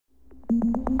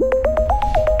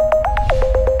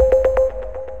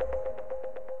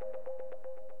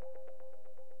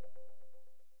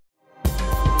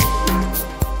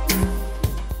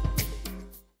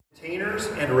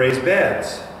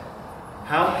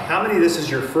how many of this is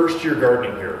your first year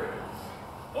gardening here?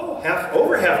 Oh,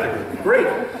 over half the group. Great.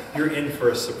 You're in for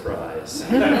a surprise.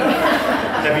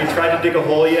 Have you tried to dig a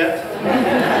hole yet?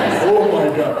 Oh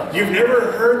my God. You've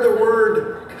never heard the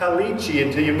word caliche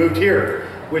until you moved here,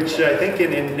 which I think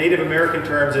in Native American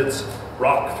terms it's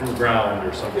rock through ground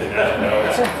or something. I don't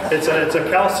know. It's a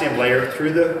calcium layer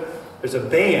through there's a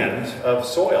band of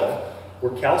soil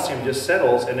where calcium just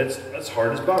settles, and it's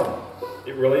hard as bone.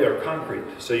 It really are concrete.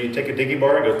 So you take a digging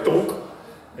bar and go thunk,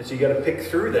 and so you got to pick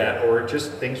through that, or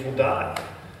just things will die.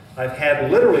 I've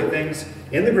had literally things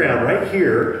in the ground right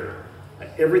here.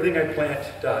 Everything I plant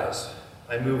dies.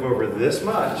 I move over this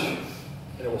much, and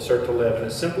it will start to live. And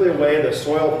it's simply a way the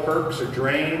soil perks or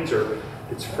drains or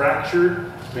it's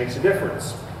fractured, makes a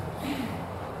difference.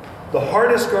 The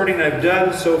hardest gardening I've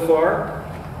done so far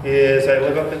is I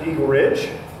live up in Eagle Ridge,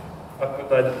 up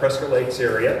by the Prescott Lakes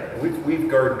area. We've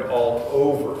gardened all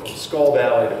over, from Skull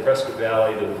Valley to Prescott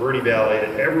Valley to the Verde Valley to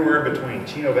everywhere in between.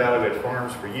 Chino Valley, we had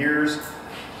farms for years.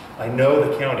 I know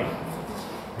the county.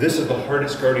 This is the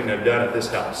hardest gardening I've done at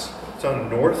this house. It's on a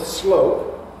north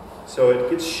slope, so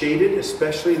it gets shaded,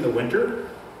 especially in the winter,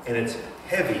 and it's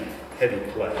heavy, heavy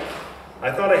clay.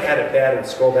 I thought I had it bad in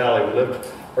Skull Valley.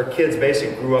 Our kids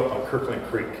basically grew up on Kirkland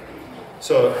Creek.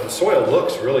 So the soil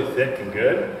looks really thick and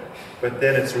good, but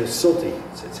then it's real silty.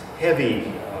 It's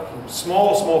heavy,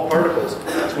 small particles.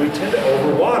 So we tend to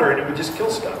overwater and it would just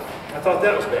kill stuff. I thought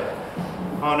that was bad.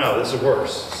 Oh no, this is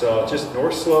worse. So just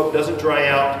north slope, doesn't dry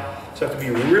out. So I have to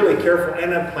be really careful.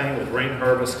 And I'm playing with rain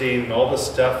harvesting and all the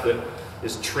stuff that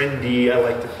is trendy. I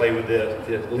like to play with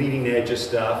the leading edge of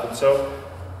stuff. And so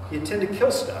you tend to kill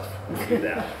stuff when you do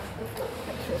that.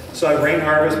 So I rain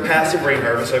harvest, passive rain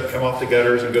harvest. I come off the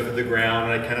gutters and go through the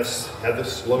ground, and I kind of have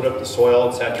this load up the soil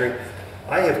and saturate.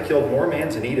 I have killed more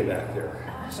manzanita back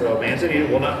there. So manzanita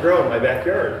will not grow in my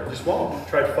backyard. It just won't.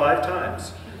 Tried 5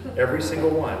 times. Every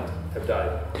single one have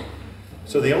died.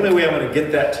 So the only way I'm going to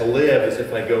get that to live is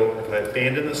if I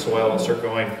abandon the soil and start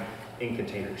going in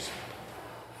containers.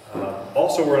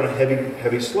 Also, we're on a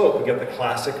heavy slope. We got the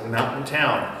classic mountain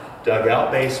town.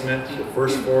 Dugout basement, the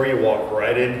first floor you walk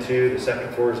right into, the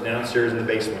second floor is downstairs in the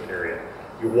basement area.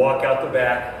 You walk out the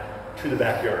back to the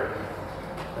backyard.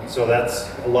 And so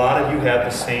a lot of you have the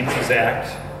same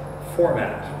exact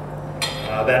format.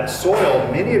 That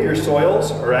soil, many of your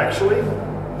soils are actually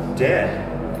dead.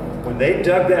 When they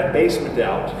dug that basement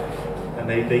out and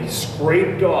they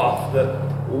scraped off the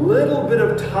little bit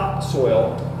of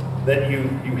topsoil that you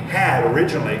had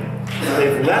originally,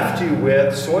 they've left you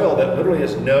with soil that literally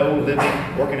has no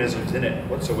living organisms in it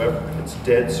whatsoever. It's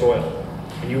dead soil.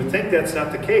 And you would think that's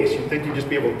not the case. You'd think you'd just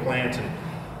be able to plant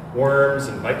and worms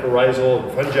and mycorrhizal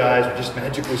and fungi would just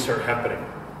magically start happening.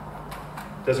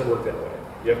 It doesn't work that way.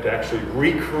 You have to actually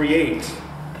recreate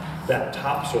that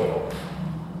topsoil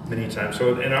many times.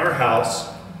 So in our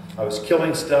house, I was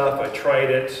killing stuff, I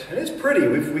tried it, and it's pretty.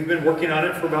 We've been working on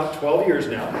it for about 12 years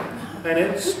now. And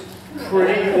it's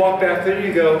pretty. You walk back there and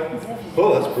you go,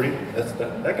 oh, that's pretty.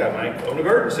 That guy might own a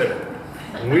garden center.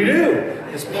 And we do.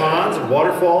 It's ponds and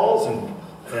waterfalls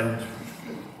and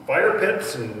fire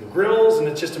pits and grills, and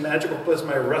it's just a magical place.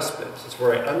 My respite. It's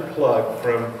where I unplug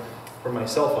from my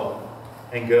cell phone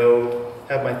and go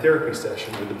have my therapy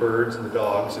session with the birds and the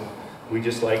dogs, and we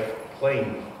just like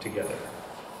playing together.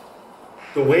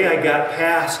 The way I got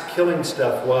past killing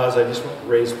stuff was I just went to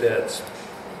raised beds.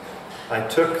 I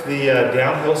took the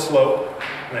downhill slope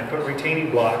and I put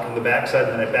retaining block on the backside,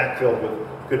 and then I backfilled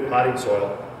with good potting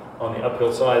soil on the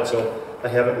uphill side, so I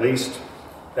have at least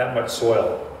that much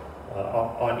soil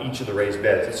on each of the raised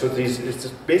beds. And so it's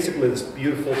basically this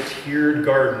beautiful tiered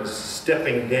garden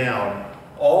stepping down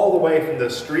all the way from the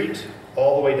street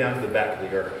all the way down to the back of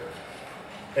the yard.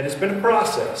 And it's been a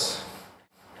process.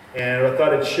 And I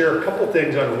thought I'd share a couple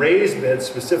things on raised beds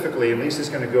specifically, and Lisa's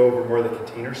going to go over more of the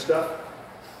container stuff.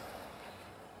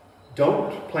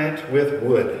 Don't plant with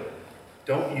wood.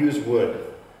 Don't use wood.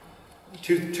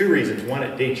 Two reasons. One,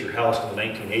 it dates your house in the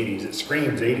 1980s. It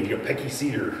screams 80s. You know, Pecky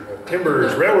cedar,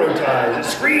 timbers, railroad ties. It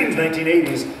screams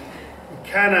 1980s.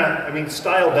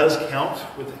 Style does count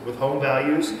with home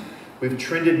values. We've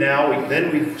trended now.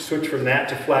 We've switched from that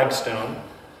to flagstone.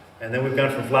 And then we've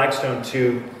gone from flagstone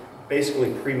to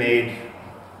basically pre-made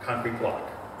concrete block,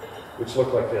 which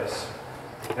look like this.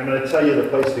 I'm going to tell you the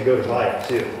place to go to buy it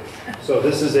too. So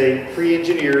this is a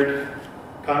pre-engineered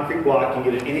concrete block. You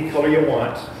can get it any color you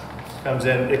want. Comes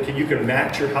in, you can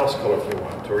match your house color if you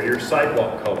want, or your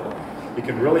sidewalk color. You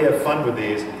can really have fun with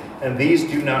these. And these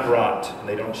do not rot, and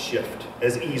they don't shift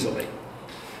as easily.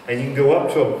 And you can go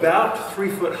up to about 3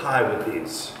 foot high with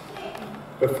these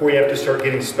before you have to start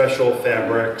getting special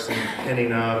fabrics and pinning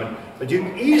them. And But you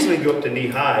can easily go up to knee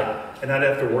high and not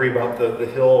have to worry about the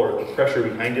hill or the pressure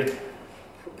behind it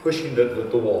pushing the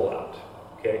wall out.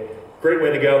 Okay, great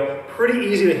way to go. Pretty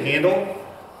easy to handle.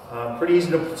 Pretty easy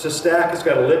to stack. It's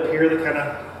got a lip here that kind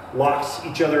of locks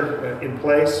each other in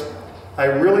place. I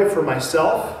really, for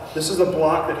myself, this is a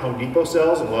block that Home Depot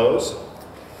sells and Lowe's.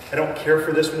 I don't care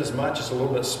for this one as much. It's a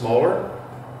little bit smaller,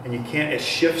 and you can't, it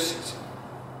shifts.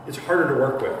 It's harder to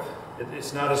work with.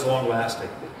 It's not as long lasting.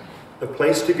 The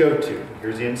place to go to,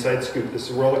 here's the inside scoop. This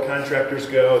is where all the contractors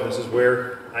go, and this is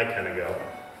where I kind of go.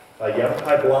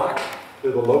 Yavapai block,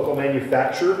 they're the local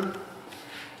manufacturer.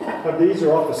 These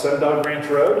are off the Sundog Ranch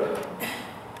Road.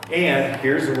 And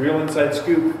here's the real inside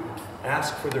scoop.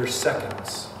 Ask for their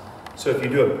seconds. So if you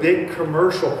do a big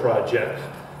commercial project,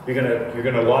 you're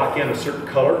gonna lock in a certain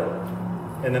color,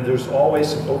 and then there's always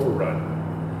some overrun.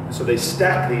 And so they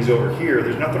stack these over here.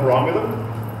 There's nothing wrong with them,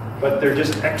 but they're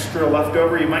just extra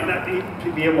leftover. You might not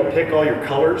be able to pick all your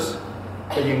colors,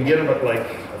 but you can get them at like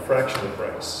a fraction of the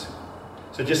price.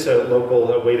 So just a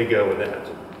local way to go with that.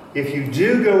 If you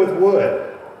do go with wood,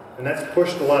 and that's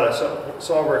pushed a lot. I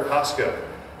saw over at Costco,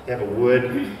 they have a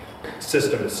wood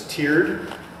system. It's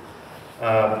tiered.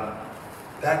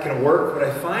 That can work. What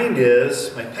I find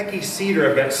is my Pecky cedar,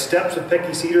 I've got steps of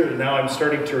Pecky cedar that now I'm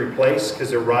starting to replace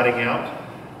because they're rotting out.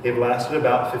 They've lasted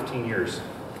about 15 years.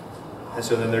 And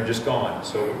so then they're just gone.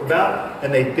 So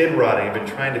and they've been rotting. I've been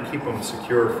trying to keep them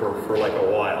secure for like a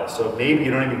while. So maybe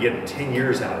you don't even get 10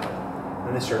 years out of them.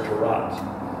 Then they start to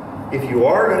rot. If you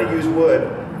are going to use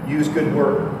wood, use good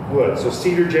wood. So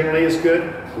cedar generally is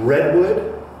good.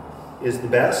 Redwood is the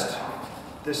best.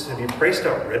 Have you priced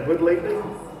out redwood lately?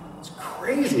 It's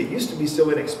crazy. It used to be so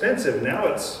inexpensive. Now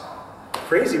it's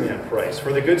crazy man price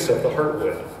for the good stuff, the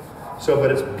heartwood. So, but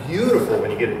it's beautiful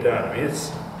when you get it done. I mean,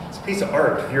 it's a piece of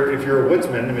art. If you're a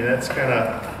woodsman, I mean, that's kind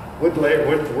of wood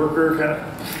worker kind of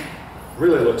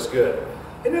really looks good,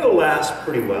 and it'll last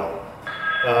pretty well.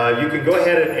 You can go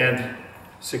ahead and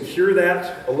secure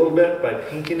that a little bit by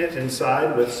painting it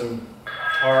inside with some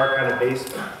tar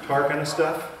kind of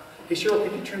stuff. Hey Cheryl,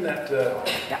 could you turn that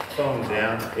phone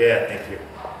down? Yeah, thank you.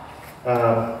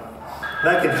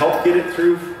 That can help get it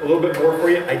through a little bit more for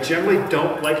you. I generally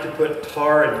don't like to put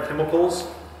tar and chemicals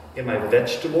in my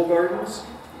vegetable gardens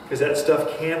because that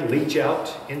stuff can leach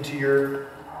out into your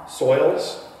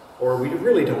soils, or we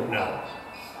really don't know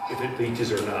if it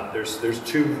leaches or not. There's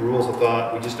two rules of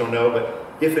thought. We just don't know, but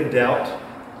if in doubt,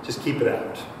 just keep it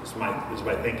out, is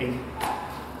my thinking.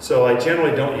 So I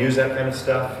generally don't use that kind of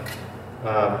stuff.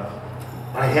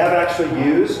 I have actually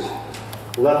used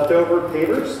leftover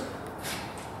pavers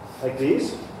like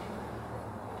these.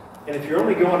 And if you're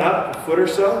only going up a foot or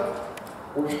so,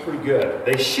 works pretty good.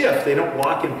 They shift, they don't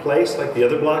lock in place like the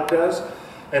other block does.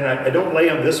 And I don't lay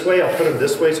them this way, I'll put them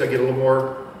this way so I get a little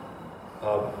more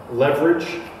leverage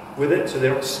with it so they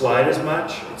don't slide as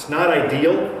much. It's not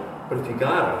ideal, but if you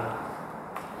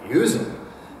got them, use them.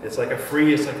 It's like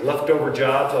it's like leftover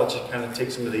jobs. I'll just kind of take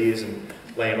some of these and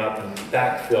lay them up and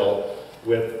backfill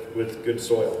with good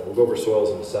soil. We'll go over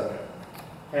soils in a second.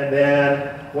 And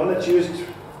then one that's used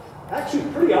actually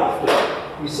pretty often.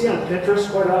 You see on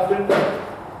Pinterest quite often,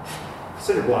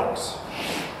 cinder blocks.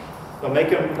 They'll make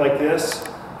them like this,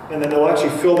 and then they'll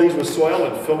actually fill these with soil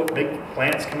and make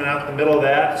plants coming out in the middle of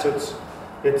that. So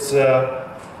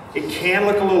it can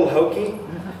look a little hokey,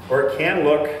 or it can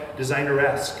look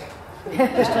designer-esque.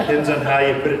 Just depends on how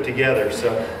you put it together. So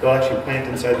they'll actually plant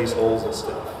inside these holes and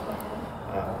stuff.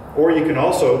 Or you can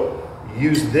also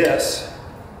use this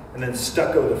and then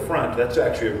stucco the front. That's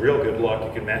actually a real good look.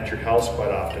 You can match your house quite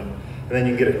often. And then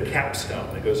you get a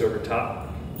capstone that goes over top.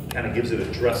 Kind of gives it a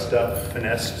dressed up,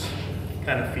 finessed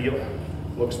kind of feel.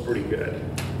 Looks pretty good.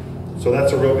 So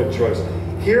that's a real good choice.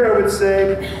 Here I would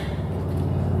say,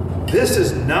 this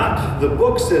is not, the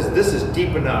book says this is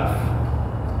deep enough.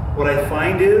 What I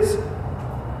find is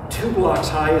 2 blocks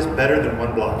high is better than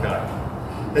 1 block high.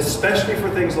 Especially for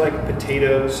things like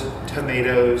potatoes,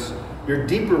 tomatoes, your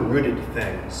deeper rooted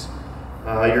things.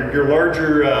 Your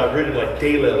larger rooted like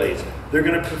daylilies, they're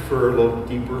gonna prefer a little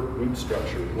deeper root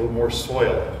structure, a little more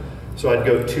soil. So I'd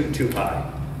go 2 too high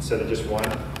instead of just 1.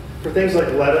 For things like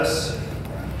lettuce,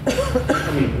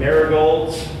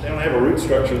 marigolds, they don't have a root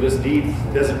structure this deep,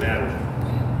 it doesn't matter.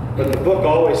 But the book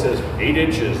always says 8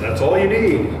 inches, that's all you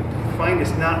need. I find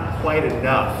it's not quite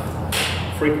enough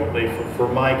frequently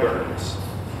for my gardens.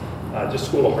 Just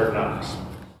School of Hard Knocks.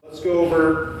 Let's go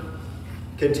over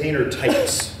container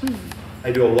types.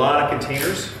 I do a lot of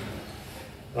containers.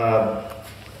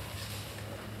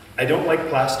 I don't like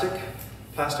plastic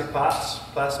pots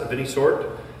of any sort.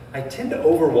 I tend to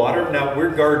overwater them. Now,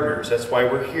 we're gardeners, that's why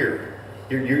we're here.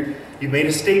 You made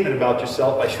a statement about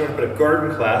yourself by showing up at a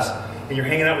garden class, and you're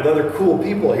hanging out with other cool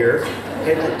people here,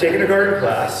 taking a garden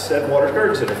class at Waters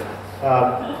Garden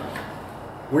Center.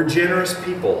 We're generous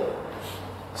people.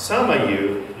 Some of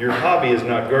you, your hobby is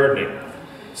not gardening.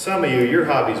 Some of you, your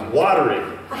hobby is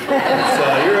watering.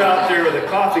 So you're out there with a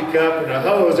coffee cup and a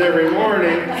hose every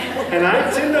morning, and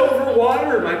I tend to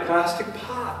overwater my plastic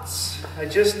pots. I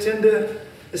just tend to,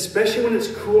 especially when it's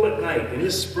cool at night. In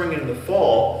the spring and the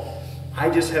fall, I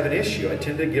just have an issue. I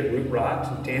tend to get root rot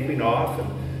and damping off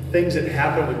and things that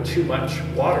happen with too much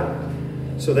water.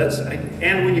 So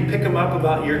and when you pick them up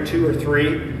about year 2 or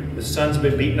 3, the sun's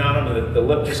been beating on them and the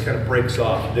lip just kind of breaks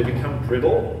off. They become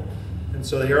brittle, and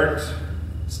so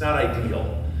it's not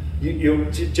ideal. You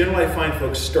generally find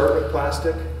folks start with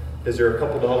plastic because they're a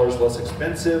couple dollars less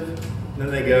expensive, and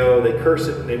then they curse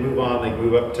it and they move on, they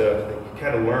move up to, you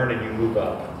kind of learn and you move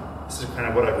up. This is kind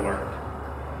of what I've learned.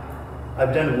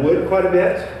 I've done wood quite a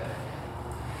bit.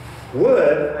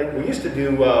 Wood, we used to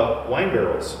do wine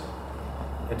barrels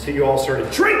until you all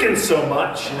started drinking so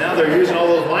much, and now they're using all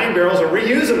those wine barrels and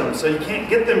reusing them, so you can't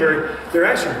get them they're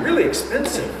actually really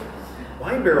expensive.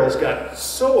 Wine barrels got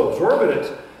so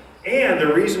exorbitant, and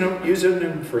they're using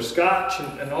them for scotch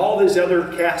and all these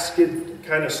other casket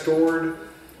kind of stored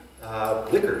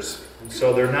liquors. And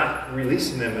so they're not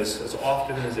releasing them as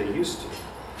often as they used to.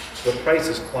 The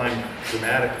prices climbed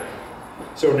dramatically.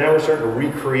 So now we're starting to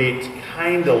recreate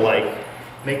kind of like,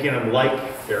 making them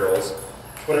like barrels.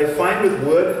 What I find with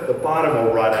wood, the bottom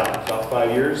will rot out in about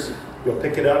 5 years. You'll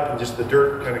pick it up and just the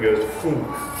dirt kind of goes, boom,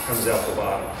 comes out the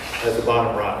bottom as the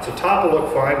bottom rots. The top will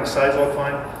look fine, the sides will look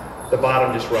fine. The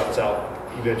bottom just rots out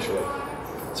eventually.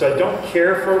 So I don't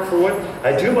care for wood.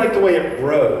 I do like the way it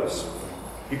grows.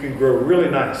 You can grow really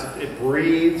nice. It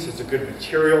breathes, it's a good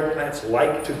material. Plants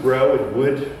like to grow in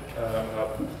wood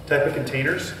type of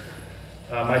containers.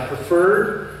 My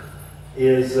preferred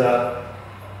is the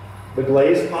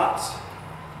glazed pots.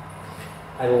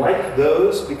 I like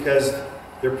those because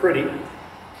they're pretty.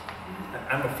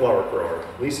 I'm a flower grower.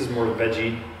 Lisa's more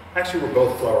veggie. Actually, we're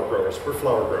both flower growers. We're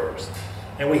flower growers.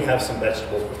 And we have some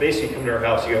vegetables, but basically you come to our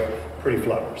house, you have pretty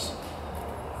flowers.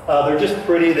 They're just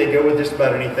pretty, they go with just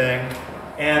about anything,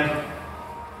 and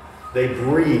they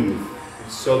breathe.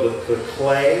 And so the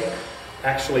clay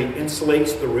actually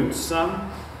insulates the roots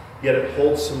some, yet it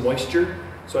holds some moisture.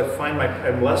 So I find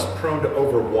I'm less prone to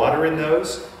overwatering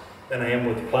those than I am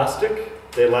with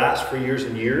plastic. They last for years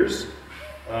and years.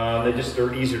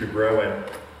 They're easier to grow in.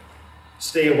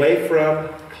 Stay away from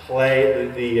clay,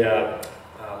 the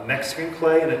Mexican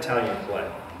clay and Italian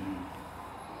clay.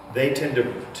 They tend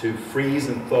to freeze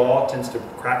and thaw, tends to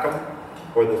crack them,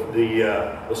 or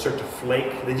they'll start to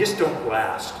flake. They just don't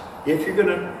last. If you're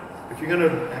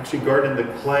gonna actually garden the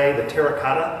clay, the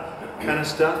terracotta kind of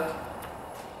stuff,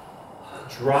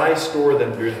 dry store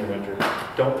them during the winter.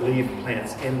 Don't leave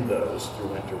plants in those through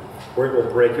winter, or it will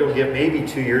break. You'll get maybe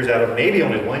 2 years out of maybe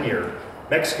only 1 year.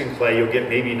 Mexican clay, you'll get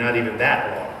maybe not even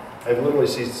that long. I've literally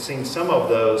seen some of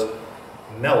those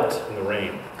melt in the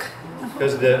rain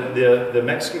because the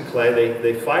Mexican clay,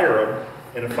 they fire them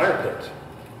in a fire pit.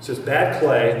 So it's bad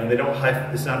clay, and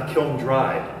it's not kiln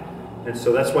dried, and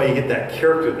so that's why you get that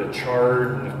character, the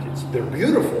charred. And they're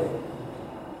beautiful.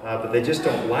 But they just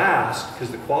don't last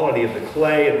because the quality of the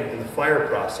clay and the fire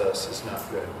process is not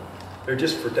good. They're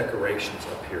just for decorations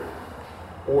up here.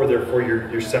 Or they're for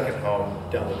your second home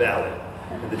down the valley.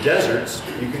 In the deserts,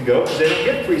 you can go because they don't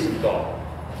get freeze and thaw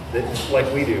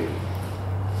like we do.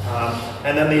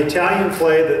 And then the Italian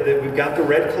clay, we've got the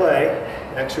red clay.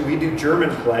 Actually, we do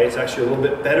German clay. It's actually a little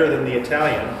bit better than the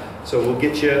Italian. So we'll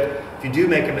get you, if you do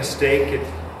make a mistake,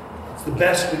 it's the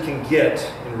best we can get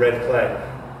in red clay.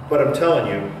 But I'm telling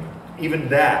you, even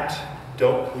that,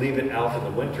 don't leave it out in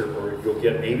the winter, or you'll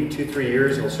get maybe 2-3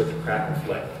 years and it'll start to crack and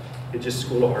flake. It's just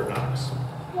school of hard knocks.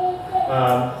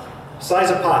 Size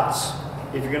of pots.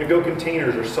 If you're going to go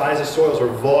containers, or size of soils, or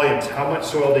volumes, how much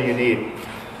soil do you need?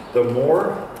 The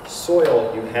more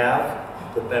soil you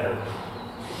have, the better.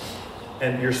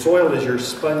 And your soil is your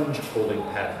sponge holding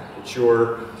pattern.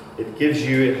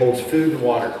 It holds food and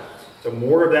water. The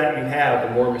more of that you have,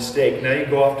 the more mistake. Now you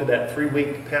go off to that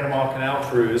 3-week Panama Canal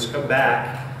cruise, come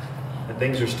back, and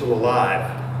things are still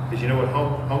alive. Because you know what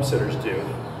homesteaders do?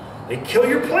 They kill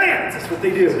your plants. That's what they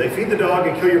do. They feed the dog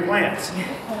and kill your plants.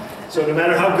 So no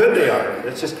matter how good they are,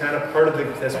 that's just kind of part of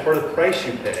the price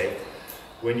you pay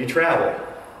when you travel.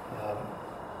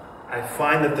 I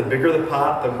find that the bigger the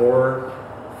pot, the more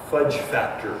fudge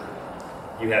factor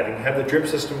you have. You can have the drip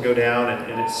system go down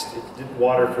and it didn't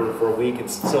water for a week, and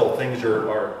still things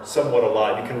are somewhat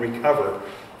alive. You can recover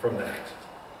from that.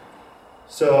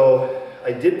 So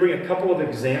I did bring a couple of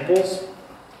examples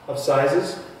of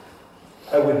sizes.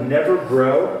 I would never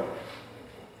grow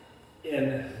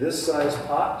in this size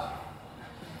pot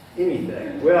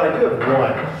anything. Well, I do have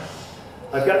one.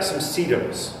 I've got some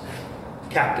sedums,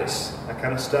 cactus, that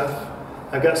kind of stuff.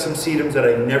 I've got some sedums that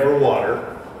I never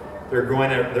water. They're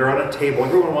on a table.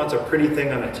 Everyone wants a pretty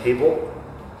thing on a table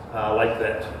like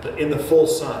that, in the full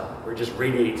sun, where it just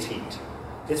radiates heat.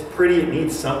 It's pretty, it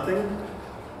needs something.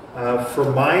 For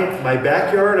my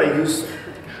backyard, I use,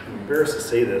 I'm embarrassed to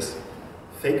say this,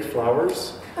 fake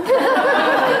flowers.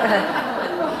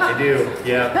 I do,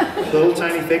 yeah. Little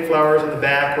tiny fake flowers in the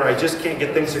back where I just can't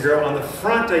get things to grow. On the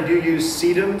front, I do use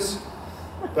sedums,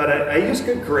 but I use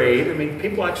good grade. I mean,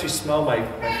 people actually smell my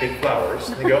fake flowers.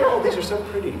 And they go, oh, these are so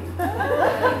pretty.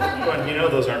 Well, you know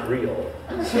those aren't real.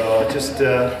 So just,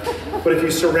 but if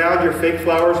you surround your fake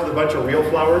flowers with a bunch of real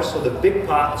flowers, so the big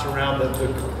pots around the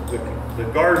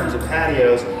gardens and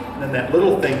patios, and then that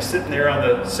little thing sitting there on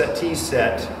the settee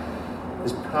set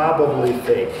is probably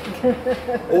fake.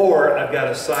 Or I've got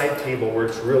a side table where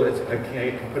it's really, I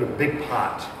can put a big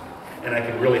pot and I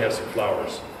can really have some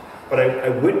flowers. But I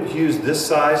wouldn't use this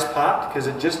size pot because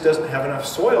it just doesn't have enough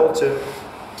soil to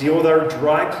deal with our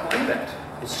dry climate.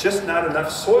 It's just not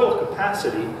enough soil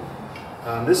capacity.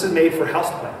 This is made for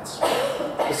houseplants.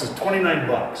 This is 29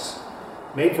 bucks.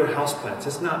 Made for houseplants.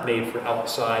 It's not made for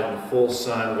outside in the full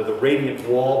sun with a radiant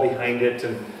wall behind it,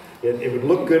 and it would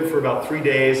look good for about 3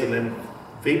 days and then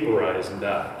vaporize and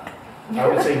die. I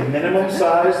would say minimum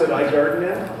size that I garden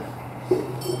in.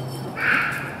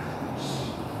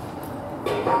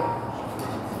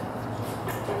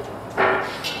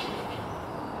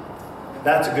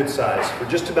 That's a good size for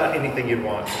just about anything you'd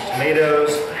want.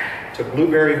 Tomatoes, to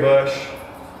blueberry bush,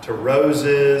 to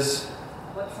roses.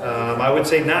 I would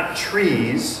say not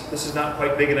trees. This is not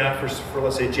quite big enough for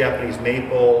let's say, Japanese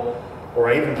maple,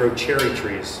 or I even grow cherry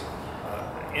trees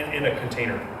in a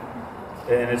container.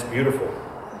 And it's beautiful.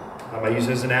 I use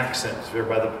it as an accent there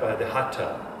by the hot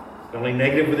tub. The only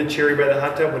negative with a cherry by the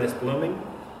hot tub, when it's blooming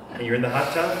and you're in the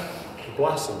hot tub, the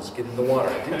blossoms get in the water.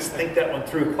 I didn't think that one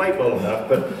through quite well enough,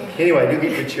 but anyway, I do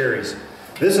get good cherries.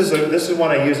 This is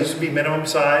one I use. This would be minimum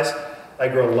size. I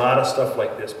grow a lot of stuff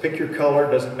like this. Pick your color,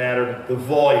 doesn't matter. The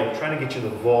volume, I'm trying to get you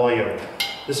the volume.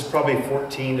 This is probably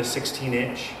 14 to 16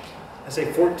 inch. I say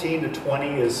 14 to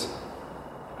 20 is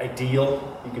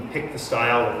ideal. You can pick the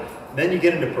style, and then you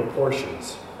get into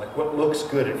proportions, like what looks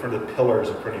good in front of the pillars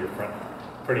in front of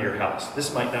your house.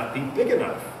 This might not be big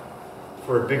enough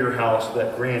for a bigger house with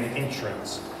that grand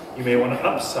entrance. You may want to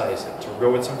upsize it to grow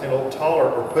with something a little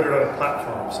taller, or put it on a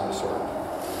platform of some sort.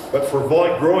 But for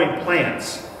growing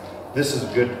plants, this is a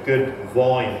good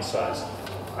volume size.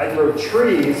 I grow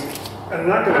trees, and I'm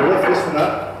not going to lift this one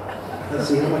up. Let's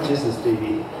see, how much is this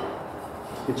baby?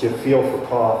 Get you a feel for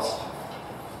cost.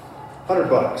 100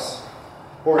 bucks.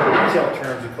 Or in retail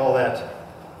terms, you call that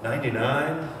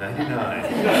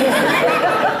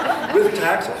 $99.99. With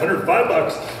tax, 105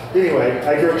 bucks. Anyway,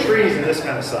 I grow trees in this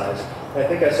kind of size. I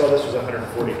think I saw this was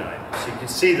 149. So you can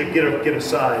see that get a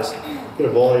size, get a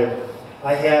volume.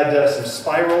 I had some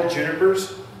spiral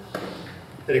junipers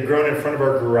that had grown in front of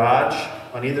our garage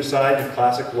on either side, a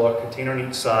classic look, container on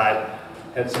each side.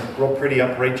 Had some real pretty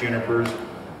upright junipers.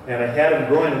 And I had them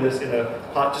growing in a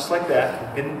pot just like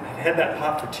that. I had that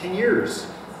pot for 10 years,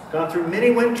 gone through many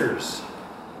winters.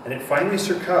 And it finally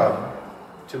succumbed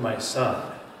to my son.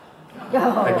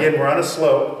 Oh. Again, we're on a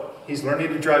slope. He's learning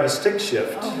to drive a stick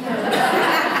shift. Oh.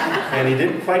 And he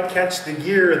didn't quite catch the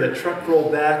gear, and the truck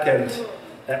rolled back, and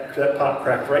that pot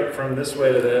cracked right from this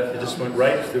way to that. It just went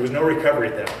right. There was no recovery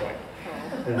at that point.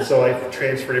 And so I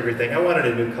transferred everything. I wanted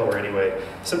a new color anyway.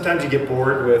 Sometimes you get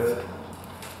bored with,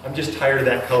 I'm just tired of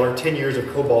that color. 10 years of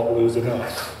cobalt blue is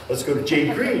enough. Let's go to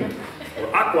jade green,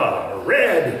 or aqua, or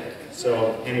red.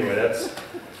 So anyway,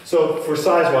 so for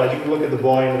size-wise, you can look at the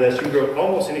volume of this. You can grow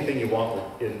almost anything you want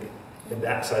in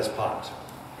that size pot.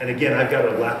 And again, I've got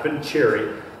a Lapin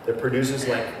cherry that produces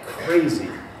like crazy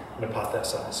in a pot that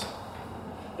size.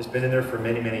 It's been in there for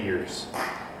many, many years.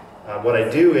 What I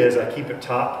do is I keep it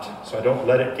topped, so I don't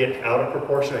let it get out of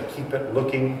proportion. I keep it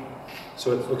looking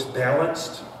so it looks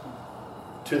balanced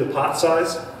to the pot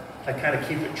size. I kind of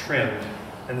keep it trimmed.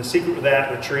 And the secret with that,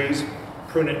 with trees,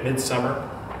 prune it midsummer.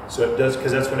 So it does,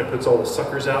 because that's when it puts all the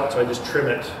suckers out. So I just trim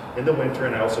it in the winter,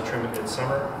 and I also trim it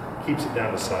midsummer. Keeps it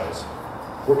down to size.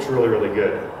 Works really, really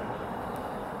good.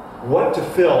 What to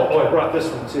fill? Oh, I brought this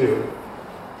one too.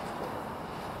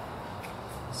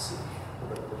 Let's see.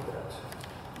 Where did I put that?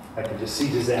 I can just see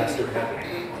disaster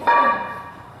happening.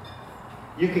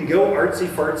 You can go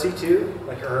artsy-fartsy too,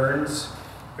 like urns.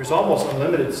 There's almost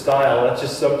unlimited style. That's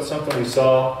just something we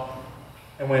saw.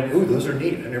 and went, ooh, those are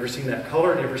neat. I've never seen that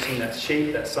color, never seen that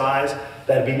shape, that size.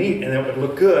 That'd be neat. And it would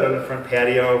look good on the front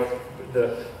patio,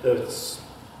 the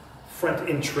front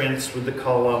entrance with the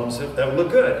columns. That would look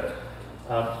good.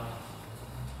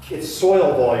 It's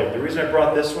soil volume. The reason I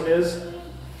brought this one is,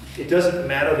 it doesn't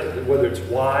matter whether it's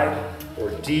wide or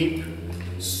deep,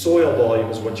 soil volume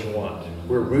is what you want,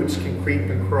 where roots can creep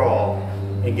and crawl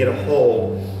and get a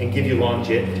hold and give you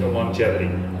longevity.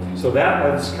 So that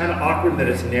one's kind of awkward that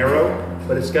it's narrow,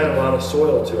 but it's got a lot of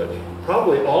soil to it.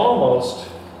 Probably almost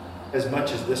as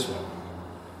much as this one.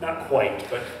 Not quite,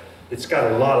 but it's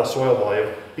got a lot of soil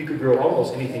volume. You could grow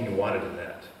almost anything you wanted in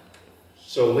that.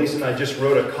 So Lisa and I just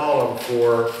wrote a column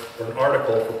for an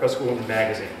article for Preschool Women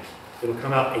Magazine. It'll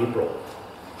come out April.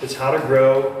 It's how to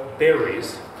grow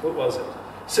berries. What was it?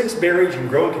 6 berries you can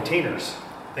grow in containers,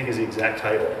 I think is the exact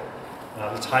title.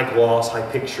 It's high gloss, high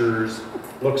pictures,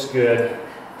 looks good.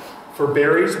 For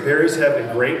berries,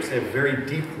 and grapes, they have very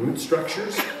deep root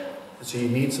structures. So you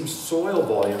need some soil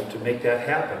volume to make that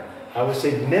happen. I would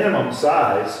say minimum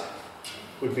size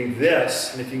would be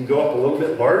this, and if you can go up a little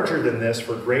bit larger than this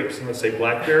for grapes and let's say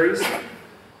blackberries,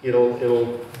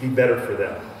 it'll be better for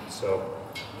them. So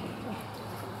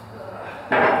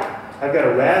I've got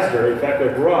a raspberry. In fact, I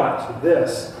brought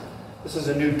this. This is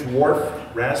a new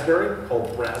dwarf raspberry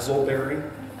called Brazzleberry.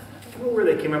 I don't know where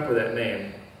they came up with that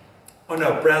name. Oh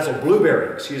no, Brazzle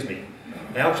blueberry, excuse me.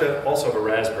 I also have a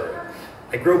raspberry.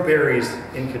 I grow berries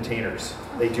in containers.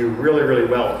 They do really, really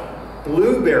well.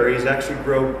 Blueberries actually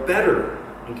grow better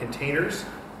in containers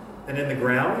than in the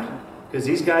ground because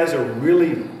these guys are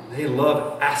really, they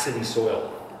love acidy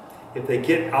soil. If they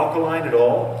get alkaline at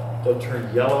all, they'll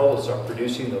turn yellow, they'll start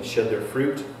producing, they'll shed their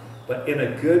fruit. But in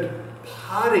a good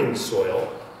potting soil,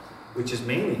 which is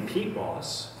mainly peat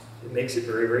moss, it makes it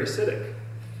very, very acidic.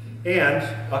 And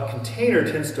a container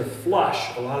tends to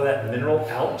flush a lot of that mineral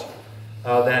out.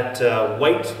 That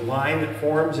white line that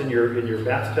forms in your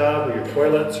bathtub or your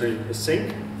toilets or your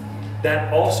sink,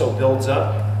 that also builds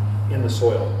up in the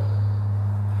soil.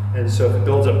 And so if it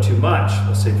builds up too much,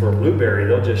 let's say for a blueberry,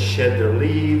 they'll just shed their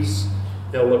leaves,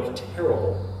 they'll look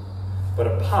terrible. But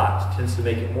a pot tends to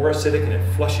make it more acidic and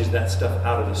it flushes that stuff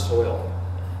out of the soil.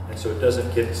 And so it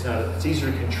doesn't get, it's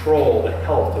easier to control the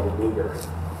health of a blueberry.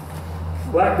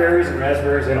 Blackberries and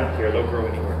raspberries, they don't care, they'll grow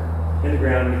anywhere. In the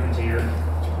ground, in a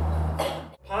container.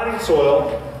 Potting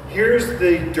soil, here's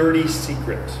the dirty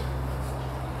secret.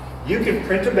 You can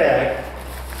print a bag,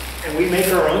 and we make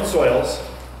our own soils.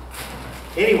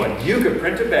 Anyone, you could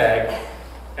print a bag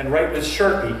and write with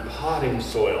Sharpie, potting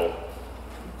soil,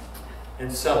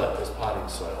 and sell it as potting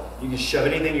soil. You can shove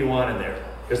anything you want in there,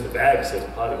 because the bag says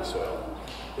potting soil.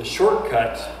 The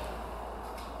shortcut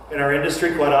in our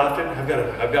industry quite often, I've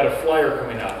got a flyer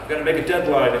coming out. I've got to make a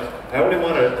deadline. I only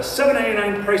want a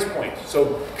 $7.99 price point.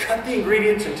 So cut the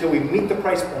ingredients until we meet the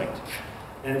price point.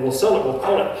 And we'll sell it, we'll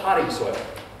call it potting soil.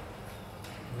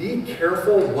 Be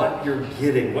careful what you're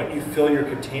getting, what you fill your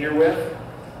container with,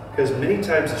 because many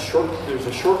times there's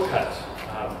a shortcut.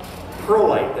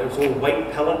 Perlite, those little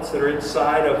white pellets that are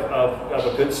inside of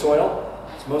a good soil,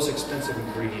 it's the most expensive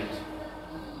ingredient.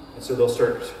 And so they'll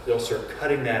start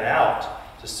cutting that out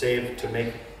to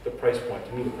make the price point,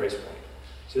 to meet the price point.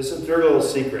 So this is their little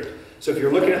secret. So if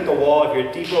you're looking at the wall, if you're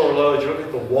at depot or Lowe's, you're looking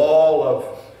at the wall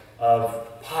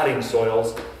of potting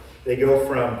soils, they go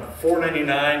from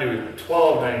 $4.99 to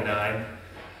 $12.99.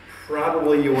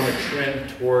 Probably you want to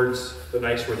trend towards the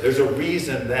nicer. There's a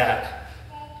reason that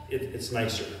it's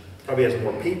nicer. Probably has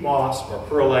more peat moss, more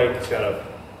perlite, it's got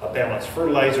a balanced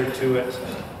fertilizer to it,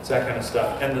 it's that kind of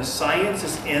stuff. And the science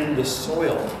is in the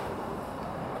soil.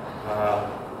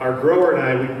 Our grower and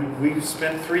I, we've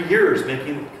spent 3 years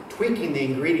tweaking the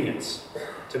ingredients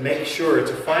to make sure it's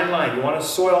a fine line. You want a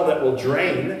soil that will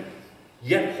drain,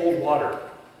 yet hold water.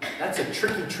 That's a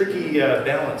tricky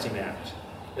balancing act,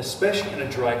 especially in a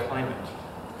dry climate.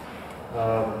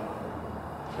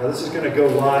 Now this is going to go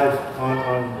live on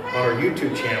our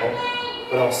YouTube channel,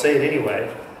 but I'll say it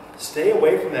anyway. Stay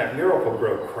away from that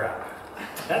Miracle-Gro crap.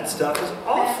 That stuff is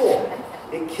awful.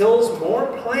 It kills more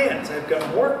plants. I've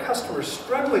got more customers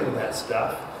struggling with that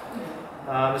stuff,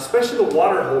 especially the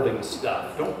water holding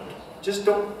stuff. Just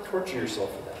don't torture yourself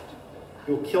with that.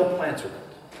 You'll kill plants with it.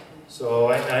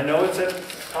 So I know it's at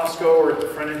Costco or at the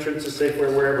front entrance of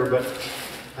Safeway, wherever, but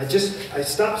I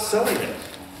stopped selling it.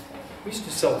 We used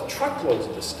to sell truckloads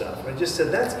of this stuff. I just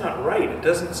said, that's not right. It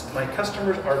doesn't, my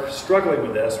customers are struggling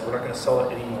with this. We're not going to sell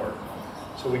it anymore.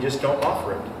 So we just don't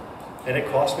offer it. And it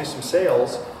cost me some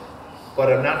sales,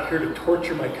 but I'm not here to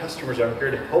torture my customers. I'm here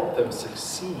to help them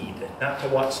succeed, not to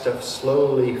watch stuff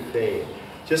slowly fade.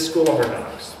 Just school of hard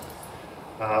knocks.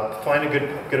 Find a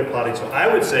good potting soil.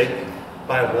 I would say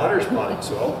buy water potting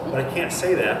soil, but I can't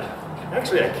say that.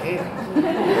 Actually, I can.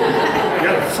 I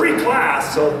got a free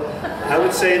class, so I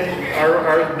would say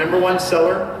our number one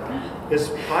seller is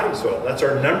potting soil. That's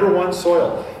our number one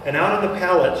soil. And out on the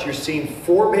pallets, you're seeing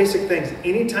 4 basic things.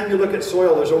 Anytime you look at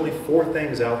soil, there's only 4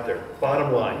 things out there.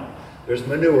 Bottom line, there's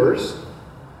manures,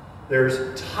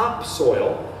 there's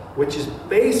topsoil, which is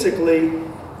basically,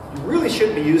 you really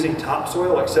shouldn't be using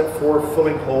topsoil except for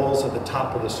filling holes at the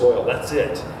top of the soil. That's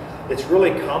it. It's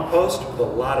really compost with a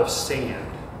lot of sand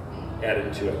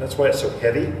added to it. That's why it's so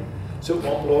heavy, so it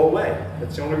won't blow away.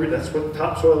 That's the only reason. That's what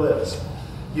topsoil is.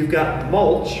 You've got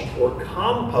mulch or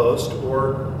compost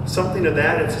or something of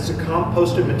that. It's a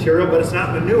composted material, but it's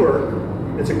not manure.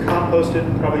 It's a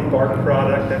composted, probably bark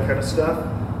product, that kind of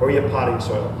stuff, or you have potting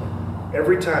soil.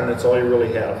 Every time, that's all you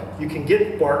really have. You can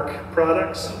get bark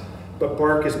products, but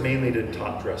bark is mainly to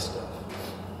top dress stuff.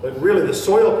 But really, the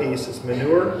soil piece is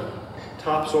manure,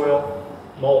 topsoil,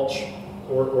 mulch,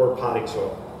 or potting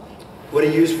soil. What do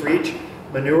you use for each?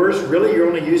 Manures, really you're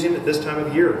only using it this time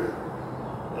of year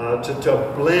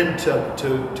to blend,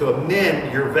 to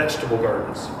amend your vegetable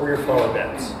gardens or your flower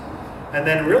beds. And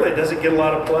then really it doesn't get a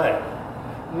lot of play.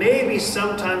 Maybe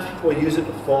sometimes people use it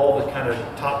in the fall to kind of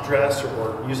top dress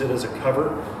or use it as a cover,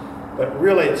 but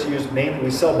really it's used mainly,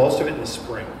 we sell most of it in the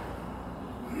spring.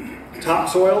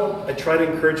 Topsoil, I try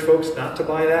to encourage folks not to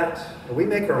buy that. And we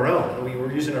make our own.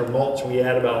 We're using our mulch, we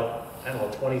add about,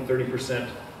 20-30%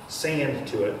 sand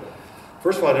to it.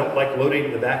 First of all, I don't like loading it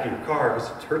in the back of your car because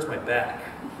it hurts my back.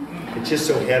 It's just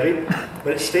so heavy,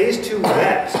 but it stays too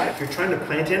wet. If you're trying to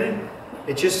plant in it,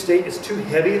 it's too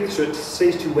heavy, so it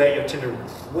stays too wet. You tend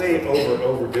to way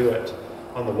overdo it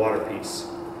on the water piece.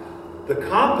 The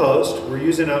compost, we're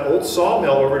using an old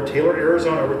sawmill over in Taylor,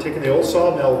 Arizona. We're taking the old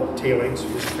sawmill tailings,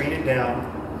 we screen it down,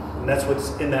 and that's what's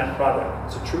in that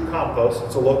product. It's a true compost,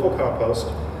 it's a local compost.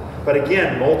 But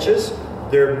again, mulches,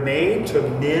 they're made to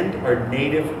mend our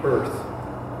native earth.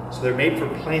 So they're made for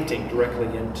planting directly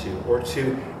into, or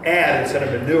to add instead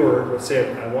of manure. Let's say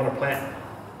I want to plant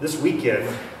this weekend,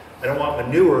 I don't want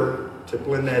manure to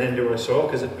blend that into my soil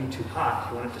because it'd be too hot.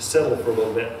 You want it to settle for a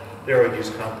little bit. There I would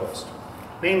use compost.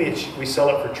 Mainly we sell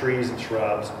it for trees and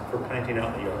shrubs, for planting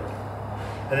out in the yard.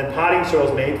 And then potting soil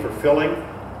is made for filling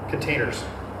containers.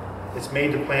 It's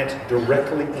made to plant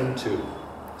directly into.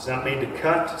 It's not made to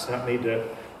cut, it's not made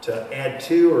to add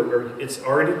to, or it's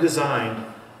already designed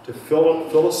to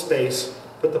fill a space,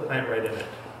 put the plant right in it.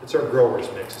 It's our growers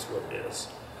mix is what it is.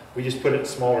 We just put it in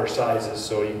smaller sizes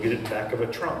so you can get it in the back of a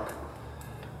trunk.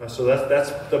 So that's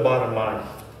the bottom line.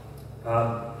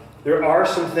 There are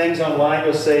some things online.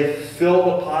 You'll say,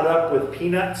 fill the pot up with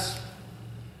peanuts,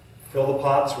 fill the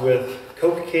pots with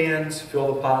Coke cans,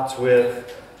 fill the pots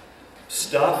with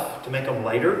stuff to make them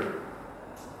lighter.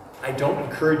 I don't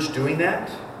encourage doing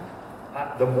that.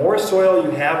 The more soil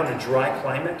you have in a dry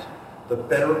climate, the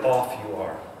better off you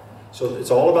are. So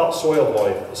it's all about soil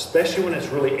volume, especially when it's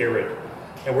really arid.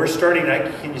 And we're starting,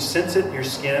 can you sense it in your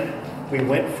skin? We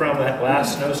went from that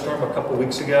last snowstorm a couple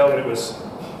weeks ago, and it was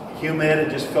humid, it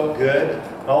just felt good.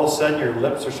 All of a sudden your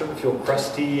lips are starting to feel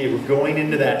crusty. We're going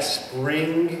into that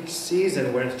spring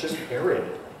season where it's just arid.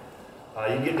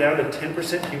 You get down to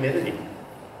 10% humidity.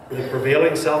 With the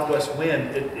prevailing southwest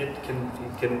wind, it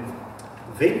can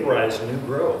vaporize new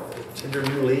growth, it can tender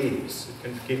new leaves,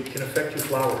 it can affect your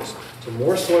flowers. So the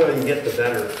more soil you get, the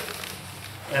better.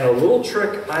 And a little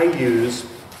trick I use,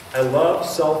 I love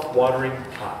self-watering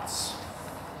pots,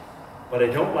 but I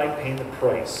don't like paying the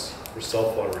price for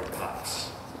self-watering pots.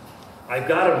 I've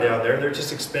got them down there, they're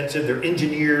just expensive, they're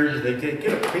engineered, they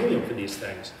get a premium for these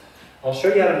things. I'll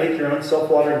show you how to make your own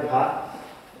self-watering pot.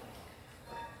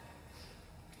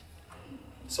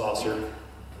 Saucer.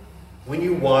 When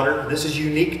you water, this is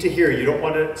unique to here. You don't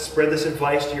want to spread this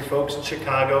advice to your folks in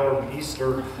Chicago or East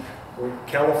or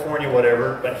California,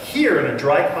 whatever. But here in a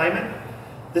dry climate,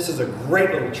 this is a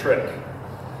great little trick.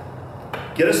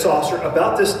 Get a saucer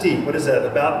about this deep. What is that?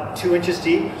 About 2 inches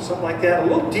deep, something like that. A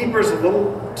little deeper is a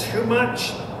little too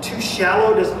much. Too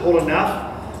shallow doesn't hold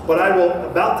enough. But I will,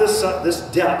 about this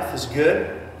depth is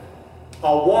good.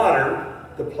 I'll water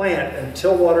the plant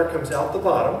until water comes out the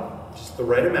bottom, just the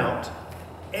right amount,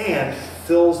 and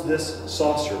fills this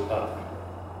saucer up.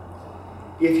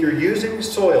 If you're using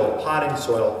soil, potting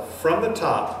soil, from the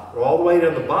top all the way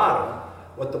to the bottom,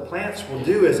 what the plants will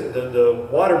do is the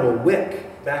water will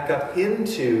wick back up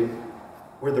into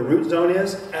where the root zone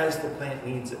is as the plant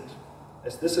needs it.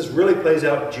 This really plays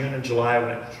out in June and July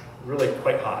when it's really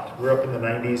quite hot. We're up in the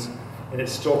 90s and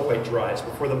it's still quite dry. It's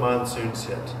before the monsoons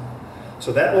hit.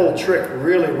 So that little trick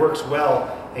really works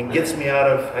well and gets me out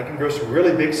of, I can grow some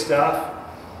really big stuff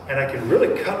and I can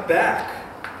really cut back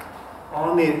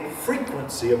on the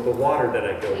frequency of the water that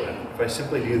I go in if I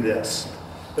simply do this.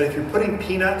 But if you're putting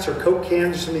peanuts or Coke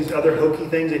cans or some of these other hokey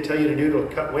things they tell you to do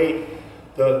to cut weight,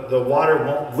 the water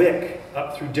won't wick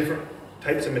up through different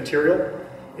types of material.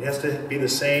 It has to be the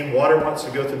same. Water wants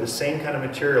to go through the same kind of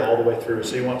material all the way through.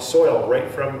 So you want soil right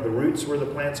from the roots where the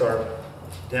plants are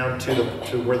down to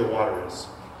where the water is.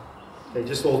 Okay,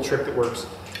 just a little trick that works.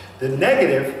 The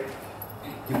negative,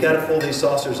 you've got to pull these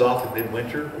saucers off in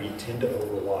midwinter where you tend to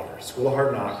overwater. School of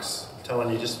Hard Knocks, I'm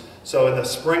telling you. So in the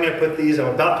spring I put these,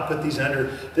 I'm about to put these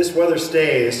under. This weather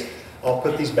stays, I'll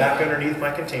put these back underneath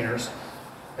my containers.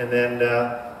 And then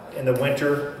in the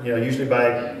winter, usually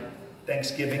by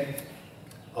Thanksgiving,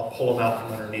 I'll pull them out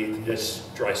from underneath and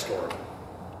just dry store them.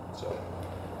 So,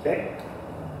 okay.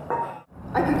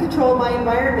 I can control my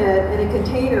environment in a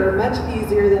container much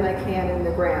easier than I can in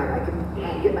the ground. I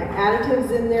can get my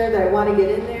additives in there that I want to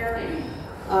get in there.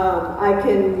 I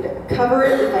can cover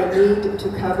it if I need to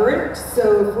cover it.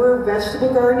 So if we're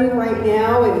vegetable gardening right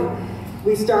now and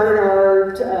we started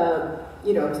our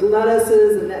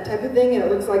lettuces and that type of thing, and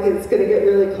it looks like it's going to get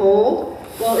really cold,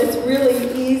 well, it's really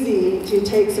easy to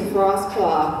take some frost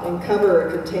cloth and cover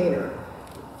a container.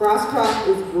 Frost cloth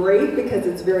is great because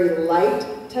it's very light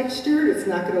textured. It's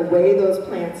not going to weigh those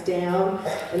plants down,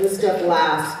 and this stuff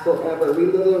lasts forever. We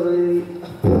literally,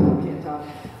 can't talk.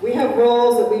 We have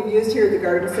rolls that we've used here at the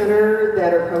garden center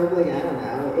that are probably, I don't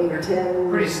know, 8, 10.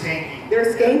 Pretty skanky.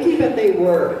 They're skanky, but they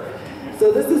work.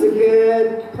 So this is a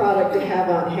good product to have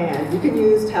on hand. You can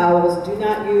use towels. Do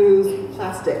not use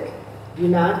plastic. Do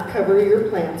not cover your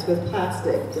plants with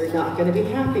plastic. They're not going to be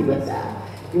happy with that.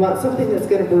 You want something that's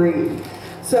going to breathe.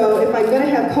 So if I'm going to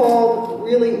have cold,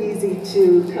 really easy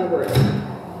to cover it.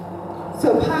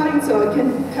 So potting soil, I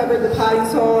can cover the potting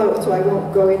soil, so I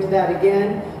won't go into that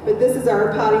again. But this is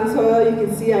our potting soil. You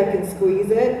can see I can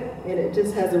squeeze it, and it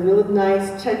just has a real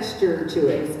nice texture to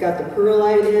it. It's got the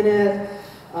perlite in it.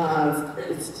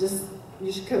 It's just,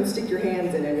 you should come stick your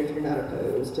hands in it if you're not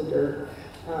opposed to dirt.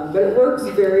 But it works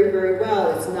very, very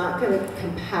well. It's not going to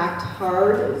compact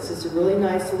hard. It's just a really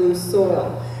nice loose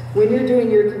soil. When you're doing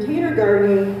your container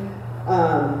gardening,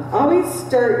 always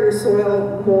start your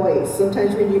soil moist.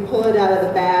 Sometimes when you pull it out of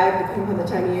the bag, depending on the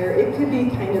time of year, it could be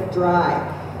kind of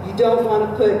dry. You don't want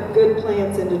to put good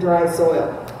plants into dry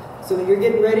soil. So when you're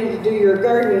getting ready to do your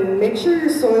gardening, make sure your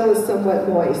soil is somewhat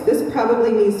moist. This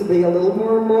probably needs to be a little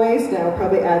more moist, and I'll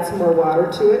probably add some more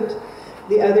water to it.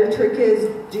 The other trick is,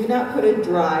 do not put a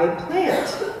dry plant.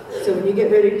 So when you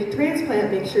get ready to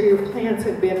transplant, make sure your plants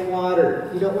have been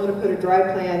watered. You don't want to put a dry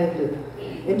plant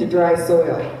into dry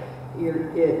soil.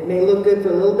 It may look good for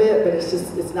a little bit, but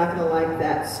it's not going to like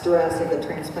that stress of the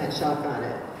transplant shock on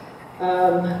it.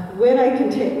 When I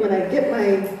get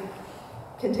my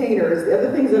containers, the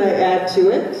other things that I add to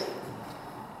it,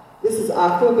 this is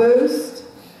Aqua Boost.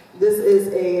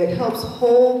 It helps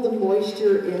hold the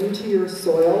moisture into your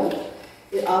soil.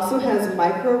 It also has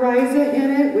mycorrhiza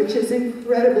in it, which is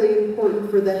incredibly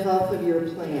important for the health of your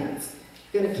plants.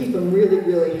 It's going to keep them really,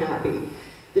 really happy.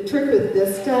 The trick with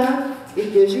this stuff,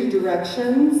 it gives you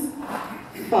directions.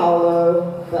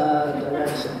 Follow the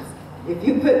directions. If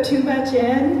you put too much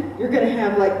in, you're going to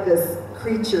have like this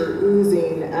creature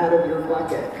oozing out of your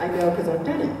bucket. I know because I've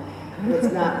done it.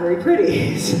 It's not very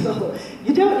pretty. So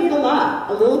you don't need a lot.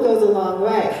 A little goes a long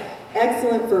way.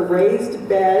 Excellent for raised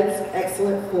beds,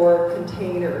 excellent for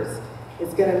containers.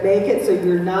 It's going to make it so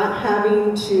you're not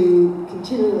having to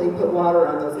continually put water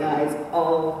on those guys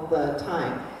all the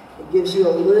time. It gives you a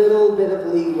little bit of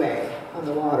leeway on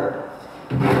the water.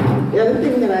 The other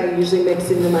thing that I usually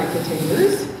mix into my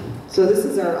containers, so this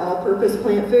is our all-purpose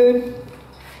plant food.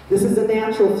 This is a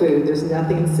natural food. There's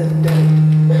nothing synthetic.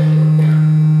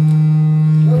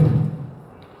 Oh,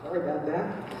 sorry about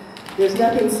that. There's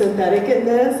nothing synthetic in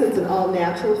this. It's an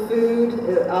all-natural food.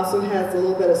 It also has a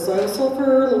little bit of soil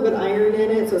sulfur, a little bit of iron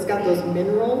in it, so it's got those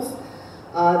minerals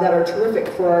that are terrific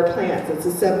for our plants. It's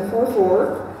a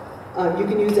 744. You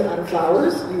can use it on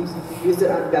flowers. You can use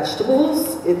it on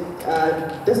vegetables. It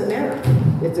doesn't matter.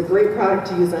 It's a great product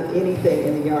to use on anything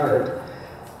in the yard.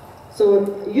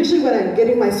 So usually when I'm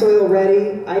getting my soil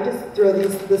ready, I just throw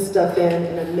this stuff in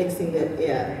and I'm mixing it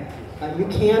in. You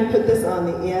can put this on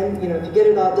the end. If you get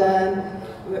it all done,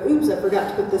 oops, I forgot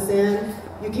to put this in.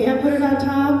 You can put it on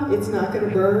top. It's not going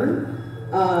to burn.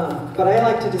 But I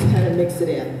like to just kind of mix it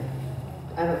in.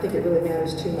 I don't think it really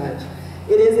matters too much.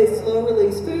 It is a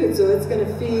slow-release food, so it's going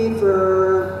to feed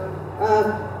for,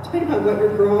 depending on what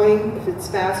you're growing. If it's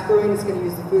fast-growing, it's going to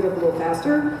use the food up a little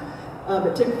faster,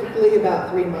 but typically about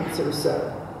 3 months or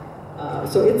so.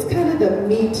 So it's kind of the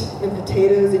meat and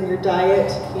potatoes in your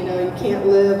diet. You can't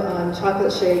live on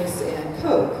chocolate shakes and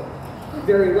Coke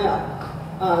very well.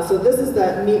 So this is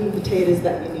the meat and potatoes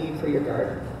that you need for your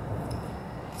garden.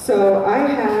 So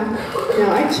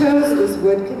I chose this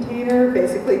wood container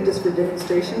basically just for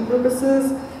demonstration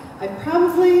purposes. I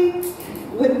probably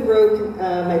wouldn't grow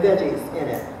my veggies in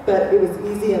it, but it was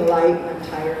easy and light, and I'm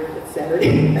tired, it's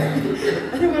Saturday.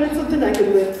 And I wanted something I could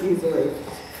lift easily.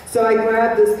 So I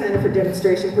grabbed this kind of for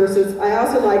demonstration purposes. I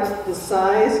also liked the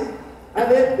size of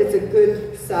it. It's a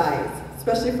good size,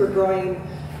 especially for growing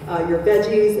your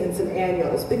veggies and some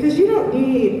annuals, because you don't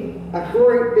need a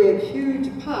great big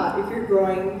huge pot if you're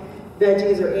growing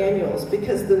veggies or annuals,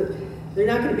 because they're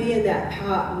not going to be in that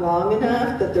pot long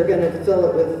enough that they're going to fill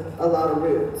it with a lot of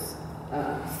roots.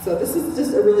 So this is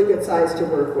just a really good size to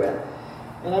work with.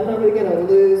 And I'm probably going to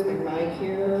lose my mic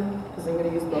here because I'm going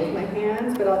to use both my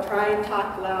hands, but I'll try and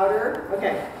talk louder.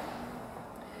 Okay.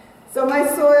 So my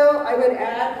soil, I would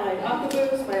add my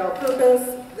aquaboost, my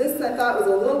all-purpose. This I thought was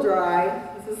a little dry.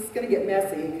 This is going to get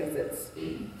messy because it's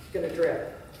going to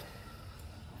drip.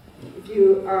 If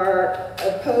you are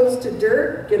opposed to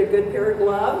dirt, get a good pair of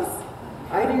gloves.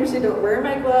 I usually don't wear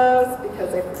my gloves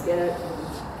because I forget.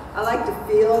 I like to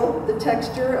feel the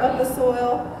texture of the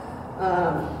soil.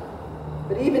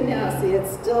 But even now, see,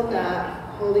 it's still not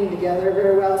holding together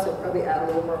very well, so I'll probably add a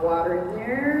little more water in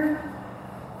there.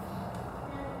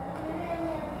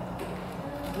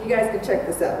 You guys can check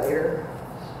this out later.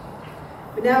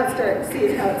 But now it's starting to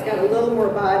see how it's got a little more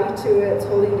body to it. It's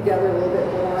holding together a little bit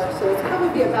more. So it's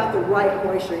probably about the right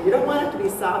moisture. You don't want it to be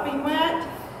sopping wet.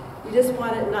 You just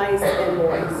want it nice and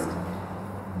moist.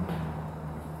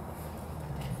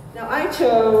 Now I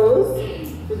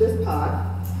chose, for this pot,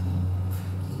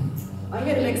 I'm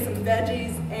going to mix some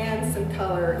veggies and some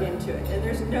color into it. And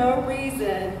there's no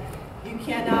reason you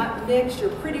cannot mix your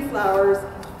pretty flowers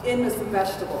in with some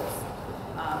vegetables.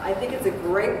 I think it's a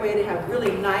great way to have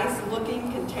really nice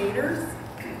looking containers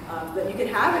that you can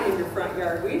have it in your front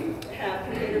yard. We have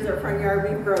containers in our front yard.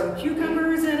 We've grown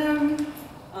cucumbers in them,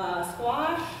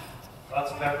 squash.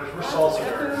 Lots of peppers. We're salsa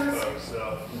garden folks,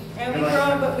 so. And we grow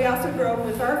them, but we also grow them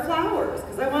with our flowers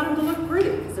because I want them to look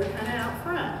pretty because they're kind of out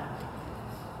front.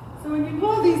 So when you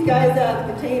pull these guys out of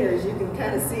the containers, you can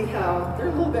kind of see how they're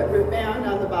a little bit root bound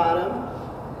on the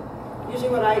bottom. Usually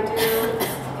what I do is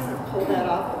kind of pull that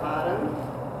off the bottom.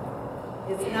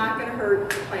 It's not going to hurt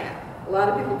the plant. A lot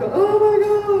of people go, oh my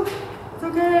gosh, it's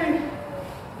okay.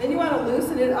 Then you want to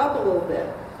loosen it up a little bit.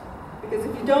 Because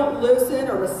if you don't loosen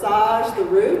or massage the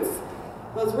roots,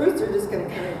 those roots are just going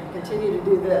to kind of continue to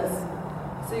do this.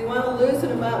 So you want to loosen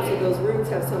them up so those roots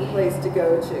have some place to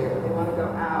go to. They want to go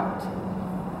out.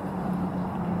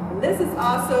 And this is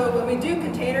also, when we do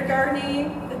container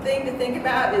gardening, the thing to think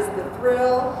about is the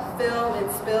thrill, fill,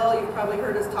 and spill. You've probably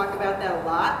heard us talk about that a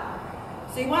lot.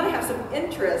 So you want to have some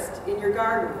interest in your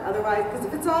garden. Otherwise, because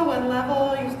if it's all one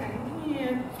level, you're just kind of,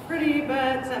 yeah, it's pretty,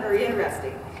 but it's not very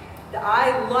interesting. The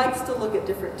eye likes to look at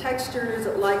different textures.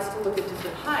 It likes to look at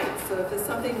different heights. So if it's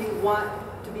something you want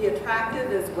to be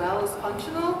attractive as well as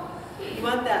functional, you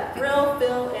want that thrill,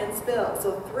 fill, and spill.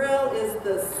 So thrill is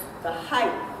the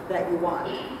height that you want.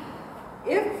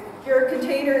 If your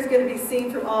container is going to be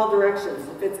seen from all directions,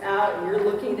 if it's out and you're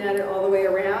looking at it all the way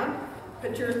around,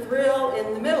 put your thrill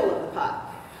in the middle of the pot.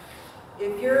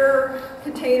 If your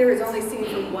container is only seen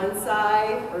from one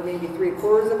side, or maybe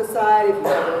 3/4 of a side, if you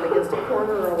have it against a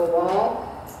corner or a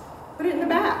wall, put it in the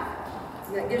back.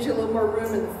 And that gives you a little more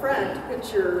room in the front to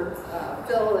put your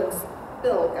fill and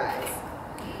spill guys.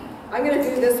 I'm going to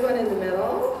do this one in the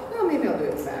middle. Well, maybe I'll do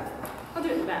it in the back. I'll do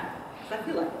it in the back, because I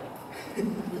feel like it.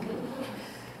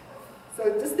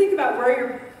 So just think about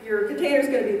where your container is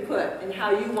going to be put and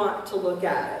how you want to look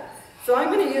at it. So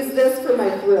I'm going to use this for my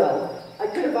thrill. I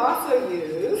could have also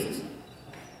used,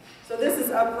 so this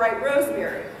is upright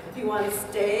rosemary. If you want to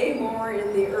stay more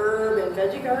in the herb and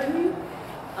veggie gardening,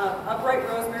 upright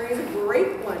rosemary is a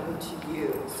great one to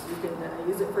use. You can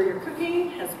use it for your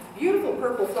cooking. It has beautiful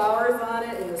purple flowers on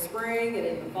it in the spring and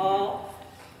in the fall.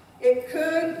 It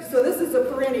could, so this is a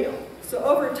perennial. So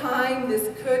over time, this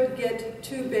could get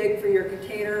too big for your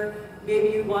container. Maybe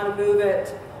you want to move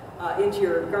it into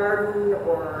your garden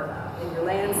or in your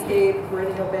landscape,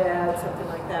 perennial bed, something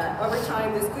like that. Over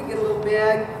time, this could get a little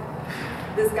big.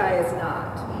 This guy is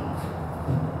not.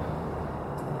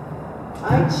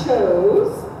 I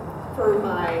chose for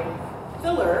my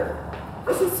filler,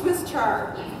 this is Swiss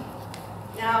chard.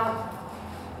 Now,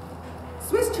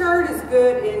 Swiss chard is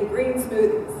good in green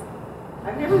smoothies.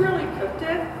 I've never really cooked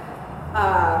it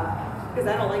because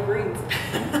I don't like greens.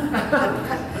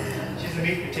 She's a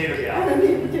meat potato gal. I'm a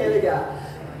meat potato gal.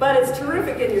 But it's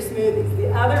terrific in your smoothies.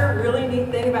 The other really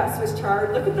neat thing about Swiss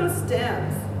chard, look at those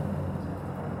stems.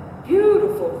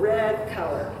 beautiful red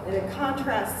color, and it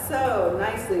contrasts so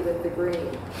nicely with the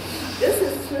green. This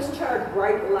is Swiss chard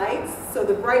bright lights, so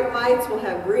the bright lights will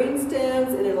have green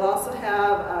stems, and it'll also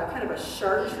have kind of a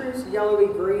chartreuse yellowy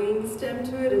green stem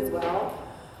to it as well.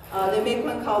 They make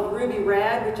one called ruby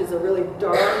red, which is a really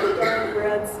dark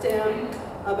red stem,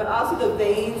 but also the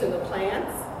veins and the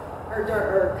plants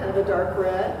are kind of a dark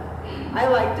red. I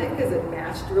liked it because it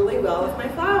matched really well with my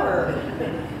flower.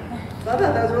 So I thought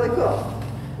that was really cool.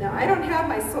 Now I don't have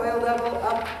my soil level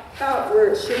up about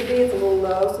where it should be. It's a little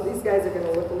low, so these guys are going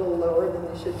to look a little lower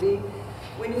than they should be.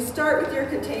 When you start with your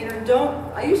container,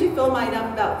 I usually fill mine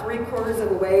up about 3/4 of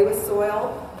the way with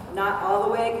soil. Not all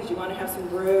the way, because you want to have some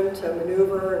room to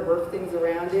maneuver and work things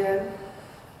around in.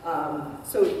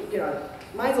 So, you know,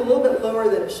 mine's a little bit lower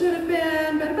than it should have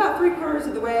been, but about 3/4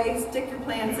 of the way. Stick your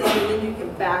plants in, and then you can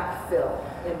backfill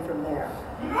in from there.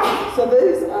 So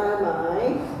these are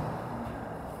my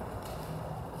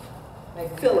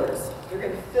fillers. You're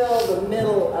going to fill the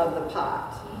middle of the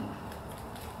pot.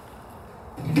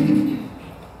 And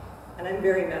I'm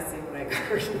very messy when I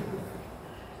garden.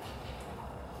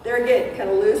 There again, kind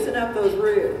of loosen up those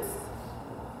roots.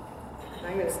 And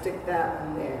I'm going to stick that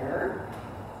one there.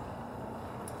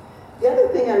 The other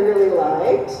thing I really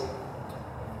liked,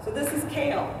 so this is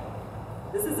kale.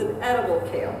 This is an edible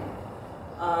kale.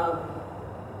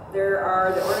 There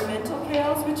are the ornamental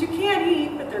kales, which you can't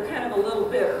eat, but they're kind of a little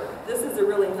bitter. This is a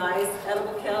really nice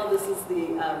edible kale. This is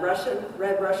the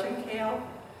red Russian kale.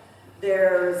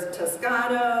 There's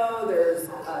Toscano, there's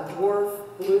dwarf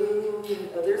blue,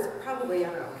 there's probably, I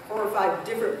don't know, 4 or 5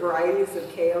 different varieties of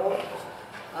kale.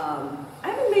 I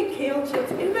haven't made kale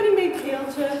chips. Anybody made kale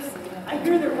chips? I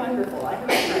hear they're wonderful. I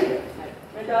haven't tried it.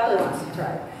 My daughter wants to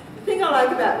try it. The thing I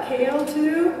like about kale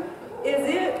too is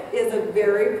it is a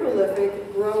very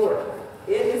prolific grower.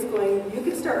 It is you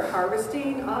can start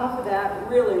harvesting off of that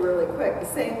really, really quick. The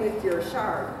same with your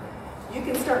chard. You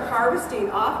can start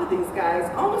harvesting off of these guys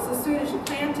almost as soon as you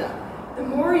plant them. The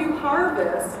more you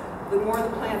harvest, the more the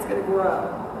plant's going to grow.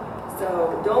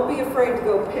 So don't be afraid to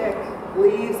go pick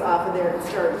leaves off of there and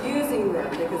start using them,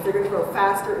 because they're going to grow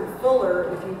faster and fuller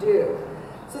if you do.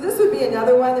 So this would be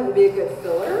another one that would be a good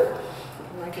filler.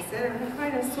 And like I said, I'm going to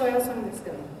find a soil, so I'm just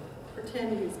going to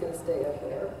pretend he's going to stay up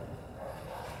there.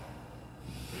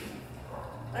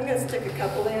 I'm going to stick a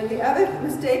couple in. The other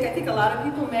mistake I think a lot of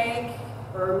people make,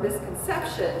 or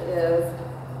misconception, is,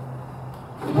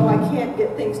 oh, I can't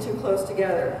get things too close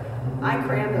together. I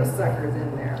cram those suckers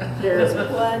in there. There's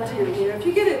plenty of, you know, if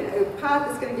you get a pot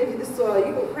that's going to give you the soil,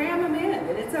 you can cram them in,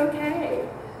 and it's okay.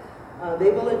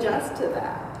 They will adjust to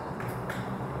that.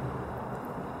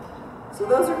 So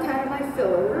those are kind of my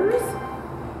fillers.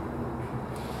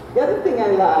 The other thing I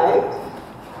liked,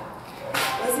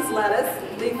 this is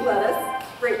lettuce, leaf lettuce.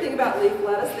 Great thing about leaf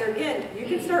lettuce, there again, you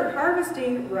can start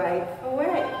harvesting right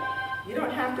away. You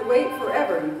don't have to wait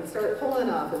forever. You can start pulling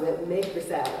off of it and make your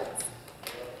salads.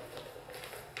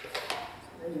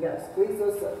 And you got to squeeze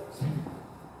those suckers.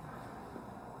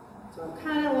 So I'm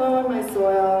kind of low on my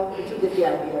soil, but you get the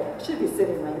idea. It should be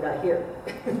sitting right about here.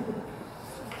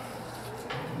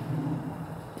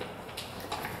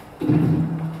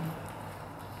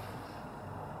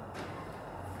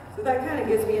 So that kind of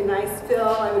gives me a nice fill.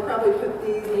 I would probably put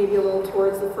these maybe a little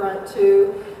towards the front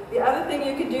too. The other thing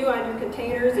you can do on your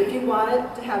containers, if you want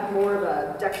it to have more of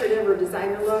a decorative or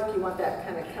designer look, you want that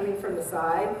kind of coming from the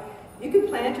side, you can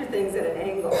plant your things at an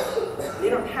angle. They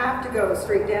don't have to go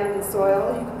straight down in the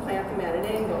soil. You can plant them at an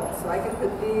angle. So I can put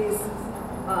these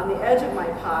on the edge of my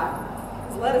pot.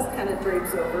 This lettuce kind of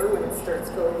drapes over when it starts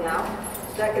filling out.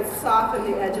 So that could soften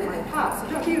the edge of my pot. So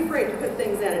don't be afraid to put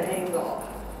things at an angle.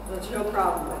 There's no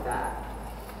problem with that.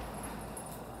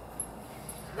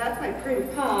 That's my pretty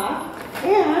pot.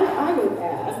 And I would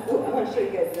add, oh, I want to show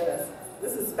you guys this.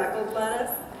 This is speckled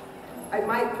lettuce. I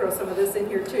might throw some of this in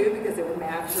here too, because it would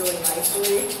match really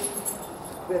nicely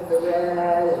with the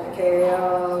red and the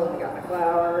kale, and I got my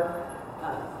flour.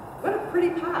 What a pretty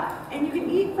pot. And you can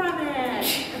eat from it.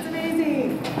 It's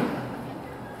amazing.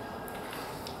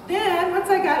 Then, once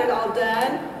I got it all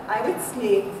done, I would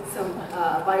sneak some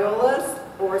violas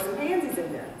or some pansies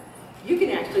in there. You can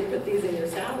actually put these in your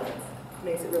salads. It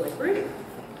makes it really pretty.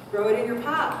 Grow it in your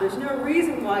pot. There's no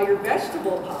reason why your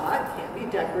vegetable pot can't be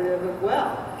decorative as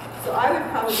well. So I would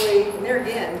probably, and there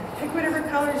again, pick whatever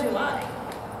colors you like.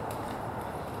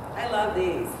 I love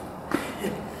these.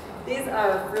 These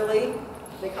are frilly,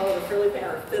 they call it a frilly pan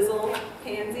or fizzle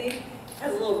pansy. It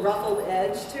has a little ruffled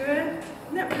edge to it.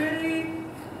 Isn't that pretty?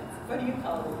 What do you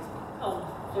call these? Called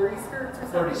flirty skirts or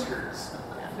something? Flirty skirts.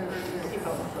 Yeah, you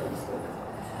call them flirty skirts.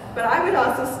 But I would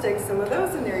also stick some of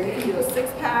those in there. You can do a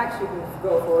 6-pack, you can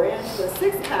go 4-inch. The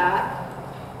 6-pack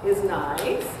is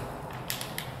nice.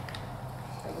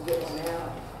 I can get one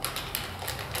out.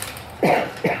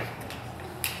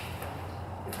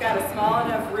 It's got a small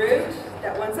enough root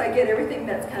that once I get everything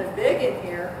that's kind of big in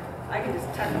here, I can just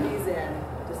tuck these in,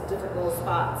 just different little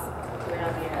spots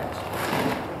around the edge.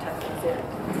 And tuck these in.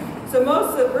 So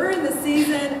we're in the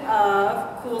season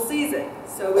of cool season,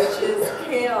 so which is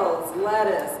kales,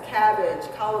 lettuce, cabbage,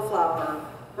 cauliflower,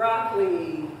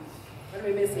 broccoli, what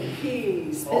am I missing?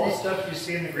 Peas. All the stuff you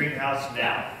see in the greenhouse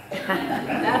now.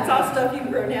 That's all stuff you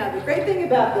can grow now. The great thing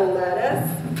about the lettuce,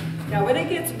 now when it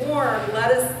gets warm,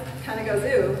 lettuce kind of goes,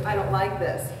 ooh, I don't like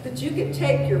this. But you could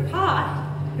take your pot,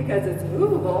 because it's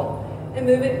movable, and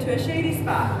move it to a shady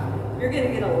spot. You're going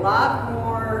to get a lot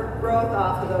more growth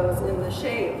off of those in the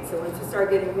shade. So once you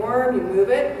start getting warm, you move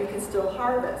it, you can still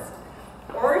harvest.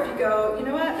 Or if you go, you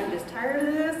know what, I'm just tired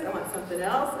of this, I want something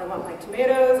else, I want my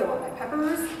tomatoes, I want my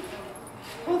peppers,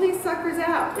 pull these suckers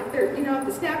out. If they're, if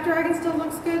the snapdragon still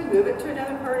looks good, move it to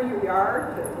another part of your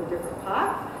yard, put it in a different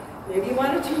pot. Maybe you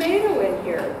want a tomato in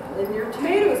here, and your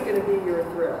tomato is going to be your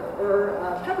thrill, or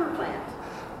a pepper plant.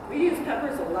 We use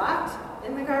peppers a lot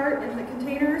in the garden, in the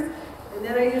containers, and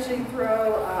then I usually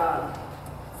throw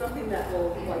something that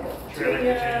will, like a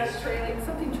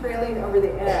something trailing over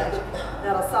the edge.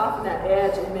 That'll soften that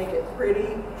edge and make it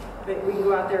pretty, but we can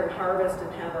go out there and harvest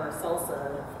and have our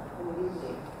salsa in the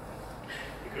evening.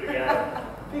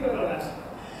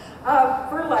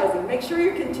 Fertilizing. Make sure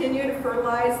you continue to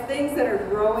fertilize. Things that are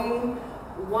growing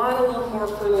want a little more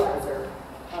fertilizer.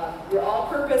 Your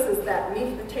all-purpose is that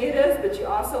meat potatoes, but you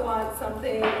also want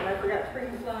something, and I forgot to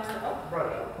bring flour. Oh,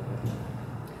 right.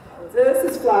 This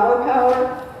is Flour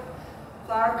Power.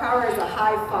 Flour Power is a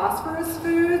high phosphorus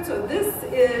food, so this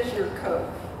is your Coke.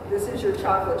 This is your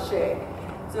chocolate shake.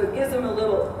 So it gives them a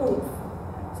little oomph.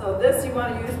 So this you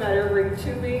want to use about every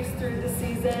 2 weeks through the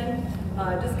season.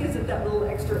 Just gives it that little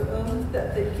extra oomph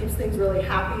that keeps things really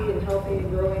happy and healthy and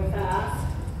growing fast.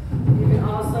 You can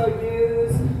also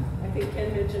use, I think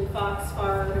Ken mentioned Fox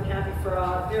Farm and Happy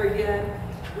Frog. There again,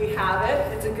 we have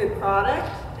it. It's a good product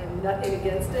and nothing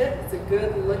against it. It's a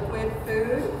good liquid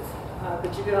food,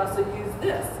 but you could also use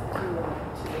this if you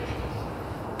wanted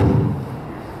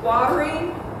to.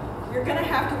 Watering. You're going to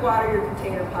have to water your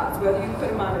container pots, whether you put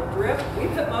them on a drip. We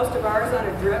put most of ours on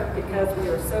a drip because we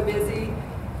are so busy.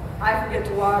 I forget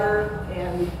to water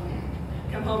and we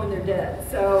come home and they're dead.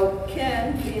 So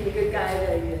Ken, being the good guy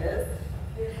that he is,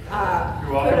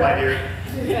 you're welcome, my dear.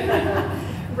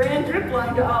 Ran drip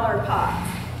line to all our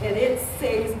pots, and it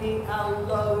saves me a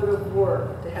load of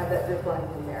work to have that drip line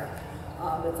in there.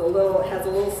 It has a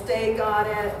little stake on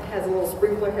it, has a little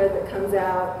sprinkler head that comes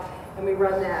out, and we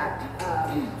run that.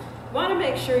 You want to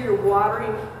make sure you're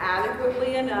watering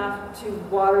adequately enough to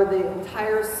water the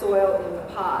entire soil in the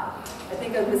pot. I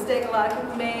think a mistake a lot of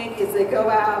people make is they go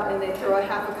out and they throw a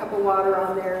half a cup of water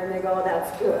on there and they go, oh,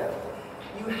 that's good.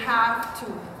 You have to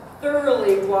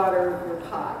thoroughly water your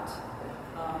pot.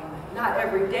 Not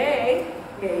every day,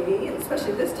 maybe,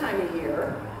 especially this time of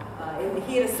year. In the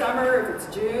heat of summer, if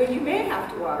it's June, you may have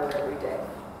to water every day.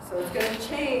 So it's going to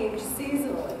change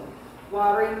seasonally.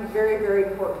 Watering, very, very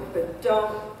important, but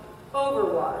don't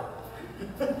overwater.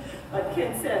 Like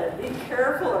Ken said, be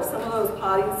careful of some of those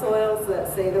potting soils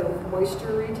that say they're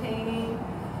moisture retaining.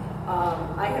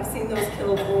 I have seen those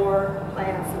kill more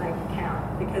plants than I can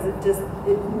count because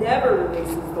it never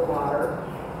releases the water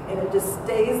and it just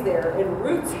stays there. And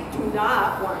roots do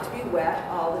not want to be wet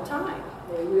all the time.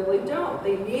 They really don't.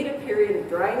 They need a period of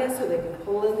dryness so they can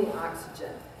pull in the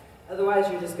oxygen.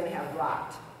 Otherwise, you're just going to have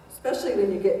rot. Especially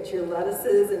when you get to your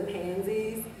lettuces and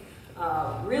pansies,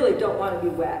 really don't want to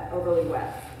be wet, overly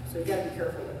wet. So you got to be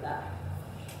careful with that.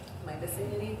 Am I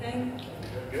missing anything?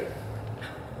 Good.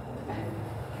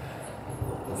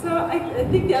 So I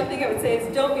think the other thing I would say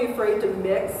is don't be afraid to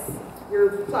mix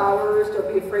your flours.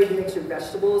 Don't be afraid to mix your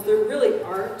vegetables. There really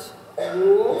aren't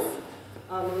rules,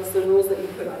 unless the rules that you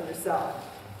put on yourself.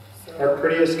 So, our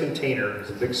prettiest container is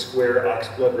a big square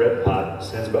oxblood red pot. It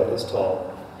stands about this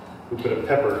tall. We put a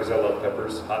pepper, because I love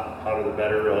peppers, hotter the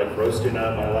better. I like roasting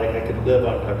them. I could live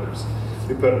on peppers.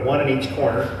 We put one in each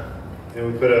corner,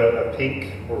 and we put a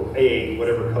pink or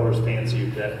whatever color's fancy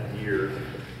that year,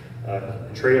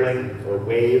 trailing or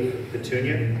wave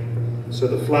petunia. So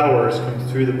the flowers come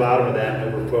through the bottom of that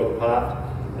and overflow the pot.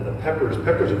 And the peppers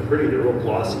are pretty. They're real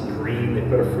glossy green. They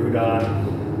put a fruit on.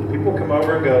 And people come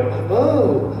over and go,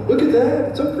 oh, look at that.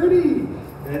 It's so pretty.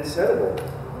 And it's edible.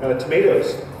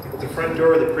 Tomatoes. At the front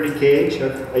door of the pretty cage,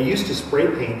 I used to spray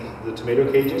paint the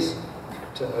tomato cages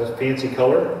to a fancy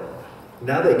color.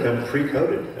 Now they come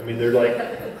pre-coated. I mean, they're like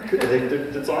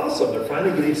That's awesome. They're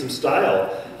finally getting some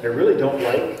style. I really don't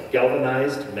like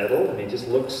galvanized metal. I mean, it just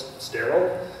looks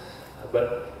sterile,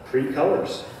 but pretty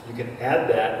colors. You can add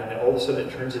that, and then all of a sudden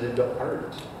it turns it into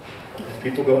art. And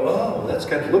people go, oh, that's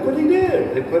kind of, look what he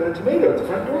did. They put a tomato at the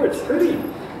front door. It's pretty.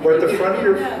 Or at the front of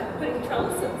your... Putting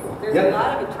trellises. There's a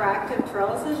lot of attractive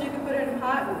trellises you can put in a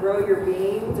pot and grow your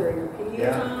beans or your peas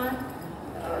on.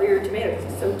 Or your tomatoes.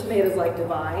 Some tomatoes like to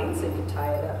vine, so you can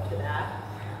tie it up to that.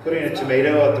 Putting a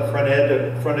tomato at the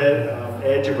front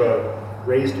edge of a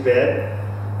raised bed,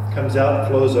 comes out and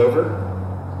flows over.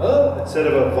 Oh, instead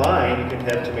of a vine, you can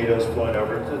have tomatoes flowing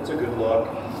over. It's a good look.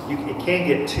 It can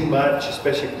get too much,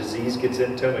 especially if disease gets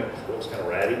into them. It looks kind of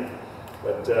ratty,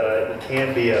 but it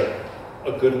can be a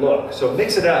good look. So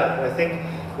mix it up. I think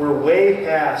we're way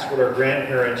past what our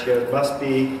grandparents, it must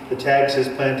be, the tag says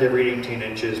plant every 18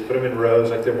 inches, put them in rows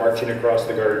like they're marching across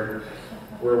the garden.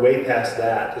 We're way past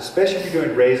that, especially if you're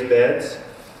doing raised beds.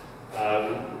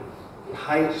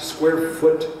 High square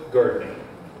foot gardening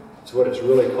is what it's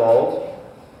really called.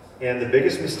 And the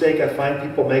biggest mistake I find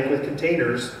people make with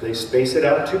containers, they space it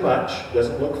out too much,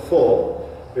 doesn't look full.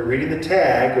 They're reading the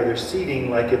tag or they're seeding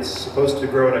like it's supposed to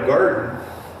grow in a garden.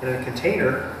 In a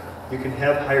container, you can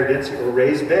have higher density, or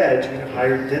raised beds, you can have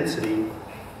higher density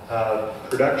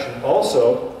production.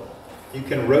 Also, you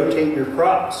can rotate your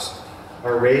crops.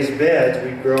 Our raised beds,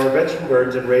 we grow our vegetable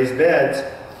gardens in raised beds.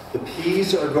 The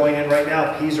peas are going in right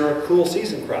now. Peas are a cool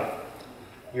season crop.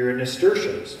 Your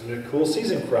nasturtiums, a cool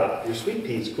season crop. Your sweet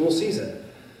peas, cool season.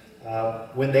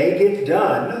 When they get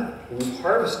done, we've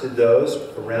harvested those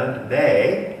around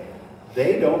May,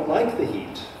 they don't like the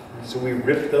heat. So we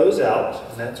rip those out,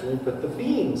 and that's when we put the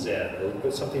beans in, or we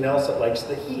put something else that likes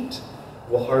the heat.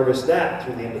 We'll harvest that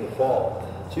through the end of the fall.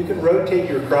 So you can rotate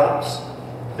your crops,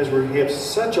 because we have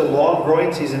such a long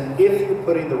growing season if you're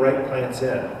putting the right plants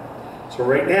in. So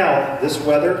right now, this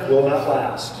weather will not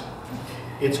last.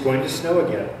 It's going to snow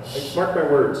again. Mark my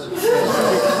words.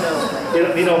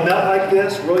 It'll melt like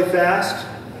this really fast,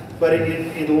 but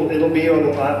it'll be on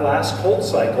the last cold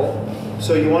cycle.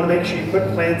 So you want to make sure you put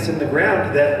plants in the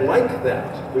ground that like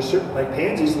that. There's certain, like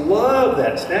pansies, love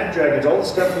that. Snapdragons, all the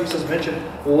stuff Lisa's mentioned,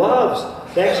 loves.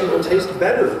 They actually will taste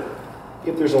better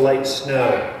if there's a light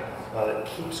snow. It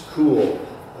keeps cool.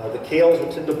 The kales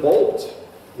will tend to bolt.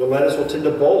 The lettuce will tend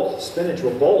to bolt. Spinach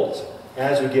will bolt.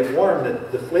 As we get warm,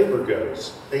 the flavor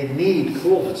goes. They need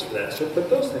coolness for that, so put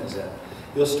those things in.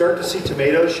 You'll start to see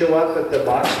tomatoes show up at the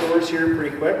box stores here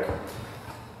pretty quick.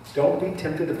 Don't be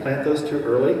tempted to plant those too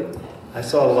early. I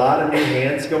saw a lot of new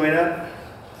hands going up.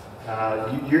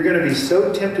 You're going to be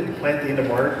so tempted to plant the end of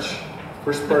March,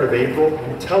 first part of April.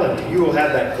 I'm telling you, you will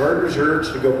have that gardener's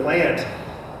urge to go plant.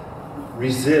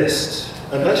 Resist,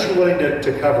 unless you're willing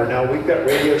to cover. Now, we've got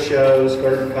radio shows,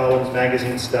 garden columns,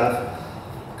 magazine stuff.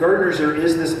 Gardeners, there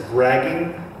is this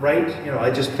bragging, right? You know,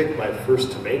 I just picked my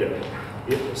first tomato.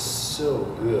 It was so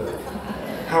good.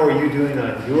 How are you doing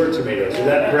on your tomatoes? Is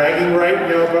that bragging, right?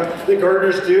 You know, the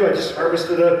gardeners do. I just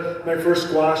harvested my first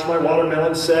squash, my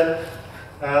watermelon set.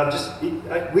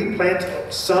 We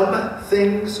plant some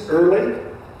things early,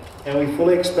 and we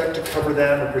fully expect to cover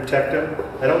them and protect them.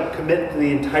 I don't commit to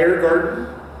the entire garden.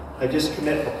 I just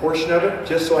commit a portion of it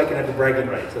just so I can have the bragging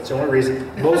rights. That's the only reason.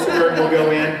 Most of the garden will go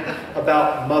in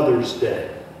about Mother's Day.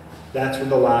 That's when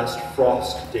the last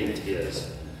frost date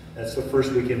is. That's the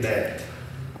first week in May.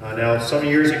 Now, some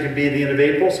years it can be the end of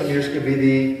April. Some years it can be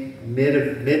the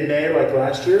mid-May, like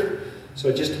last year. So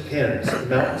it just depends. The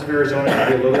mountains of Arizona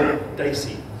can be a little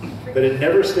dicey. But it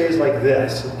never stays like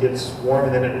this. It gets warm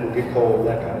and then it will get cold,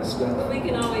 that kind of stuff. But we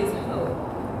can always hope.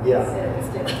 Yeah.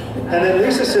 And then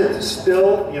Lisa said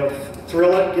spill,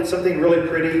 thrill it, get something really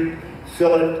pretty,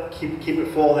 fill it, keep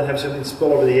it full, and then have something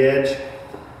spill over the edge.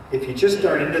 If you just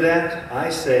aren't into that, I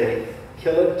say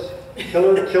kill it,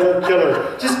 kill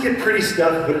her. Just get pretty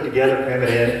stuff and put it together, cram it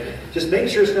in. Just make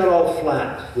sure it's not all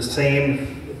flat, the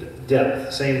same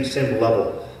depth, same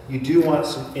level. You do want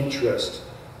some interest.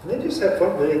 And then just have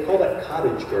fun. They call that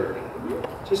cottage gardening.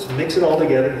 Just mix it all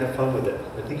together and have fun with it.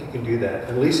 I think you can do that.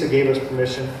 And Lisa gave us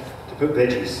permission to put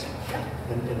veggies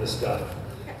in the stuff.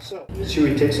 So, should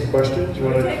we take some questions? You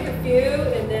want to take a few,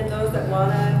 and then those that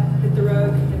want to hit the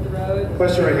road can hit the road.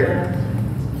 Question right here.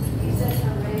 You said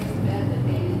some raised bed at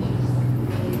 8 inches.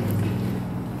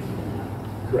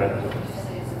 Correct.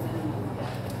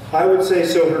 I would say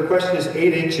so. Her question is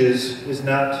 8 inches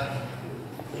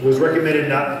was recommended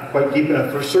not quite deep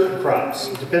enough for certain crops.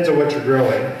 It depends on what you're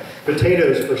growing.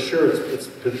 Potatoes, for sure, it's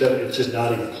just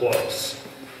not even close.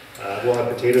 We'll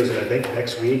have potatoes in, I think,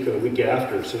 next week or the week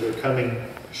after, so they're coming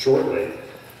shortly.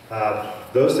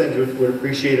 Those things would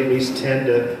appreciate at least 10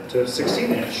 to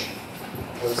 16 inch.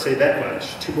 I would say that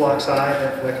much. 2 blocks high,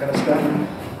 that kind of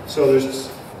stuff. So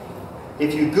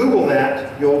if you Google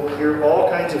that, you'll hear all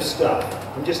kinds of stuff.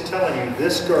 I'm just telling you,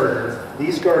 these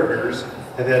gardeners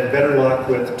have had better luck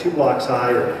with 2 blocks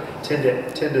high or 10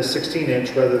 to 16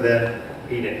 inch rather than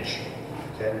 8 inch.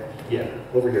 Okay? Yeah,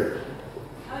 over here.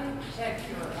 How do you protect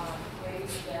your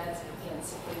raised beds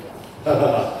against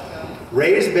hail?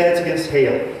 Raised beds against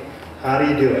hail. How do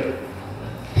you do it?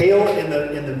 Hail in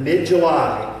the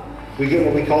mid-July, we get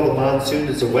what we call the monsoon.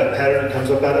 It's a wet pattern that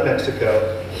comes up out of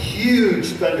Mexico. Huge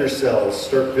thunder cells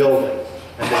start building,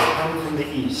 and they come from the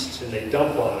east, and they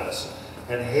dump on us.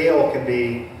 And hail can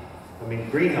be,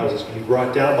 greenhouses can be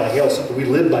brought down by hail. So we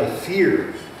live by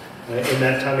fear in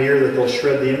that time of year that they'll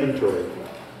shred the inventory.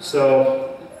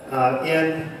 So,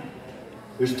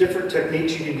 there's different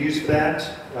techniques you can use for that.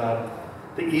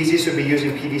 The easiest would be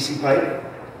using PVC pipe.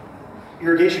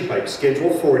 Irrigation pipe,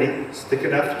 schedule 40. It's thick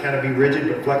enough to kind of be rigid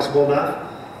but flexible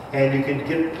enough. And you can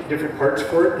get different parts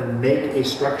for it and make a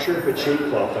structure, put shade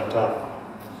cloth on top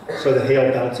so the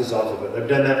hail bounces off of it. I've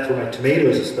done that for my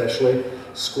tomatoes especially,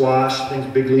 squash,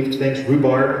 things, big leaf things,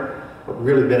 rhubarb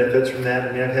really benefits from that.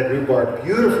 I've had rhubarb,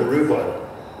 beautiful rhubarb.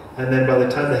 And then by the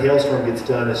time the hailstorm gets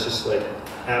done, it's just like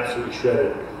absolutely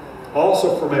shredded.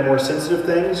 Also for my more sensitive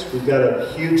things, we've got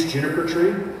a huge juniper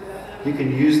tree. You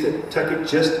can use it, tuck it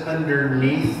just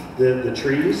underneath the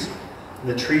trees. And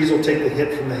the trees will take the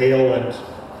hit from the hail and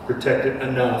protect it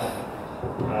enough.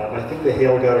 I think the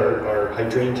hail got our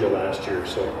hydrangea last year,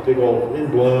 so big old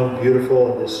in bloom,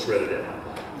 beautiful, and this shredded it.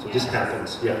 So it just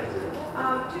happens, yeah.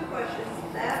 2 questions.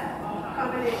 That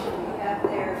combination you have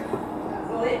there,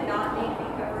 will it not need to be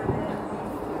covered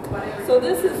in whatever? So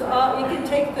this is, you can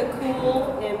take the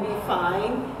cool and be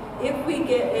fine. If we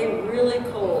get a really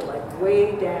cold, like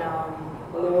way down,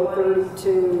 below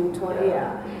 32, 20,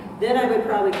 yeah, then I would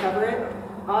probably cover it.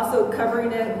 Also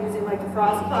covering it using like the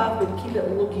frost cloth would keep it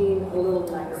looking a little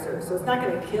nicer. So it's not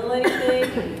going to kill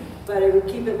anything, but it would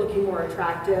keep it looking more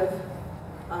attractive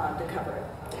to cover it.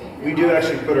 We do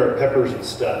actually put our peppers and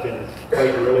stuff in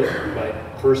quite early, by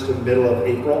 1st and middle of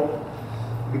April,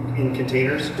 in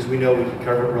containers, because we know we can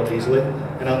cover it real easily.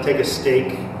 And I'll take a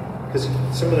stake, because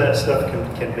some of that stuff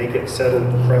can make it settle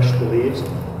and crush the leaves.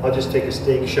 I'll just take a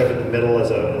stake, shove it in the middle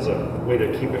as a way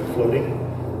to keep it floating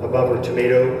above our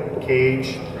tomato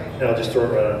cage, and I'll just throw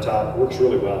it right on top. It works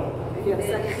really well. Is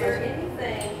there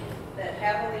anything that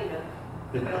javelina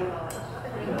don't like?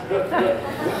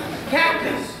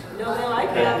 Cactus. No, they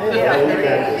like that. Yeah,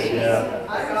 cactus, yeah.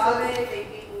 Agave, they've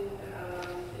eaten,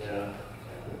 Yeah.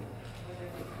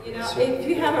 you know, if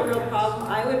you have a real problem,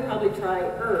 I would probably try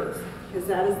herbs, because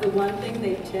that is the one thing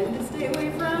they tend to stay away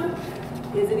from,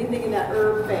 is anything in that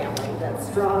herb family, that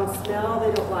strong smell,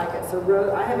 they don't like it. So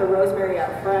I have a rosemary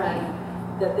out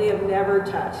front that they have never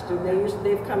touched, and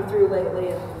they've come through lately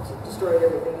and destroyed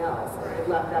everything else. They've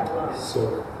left that alone.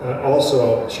 So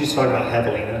also, she's talking about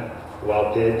javelina,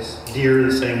 wild pigs, deer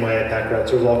the same way, pack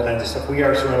rats, there's all kinds of stuff. We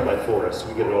are surrounded by forests,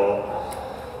 we get it all.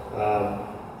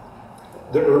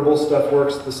 The herbal stuff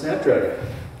works, the snapdragon.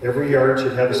 Every yard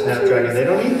should have a snapdragon. They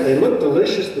don't eat them. They look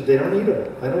delicious, but they don't eat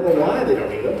them. I don't know why they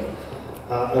don't eat them.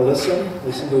 Alyssum,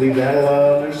 they seem to leave that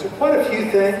alone. There's quite a few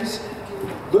things.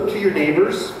 Look to your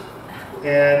neighbors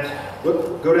and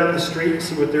go down the street and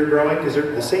see what they're growing, because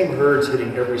they're the same herd's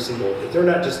hitting every single, they're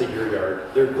not just at your yard,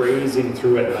 they're grazing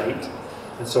through at night.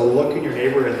 And so look in your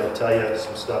neighborhood and they'll tell you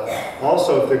some stuff.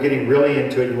 Also, if they're getting really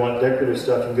into it, you want decorative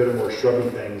stuff, you can go to more shrubby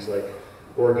things like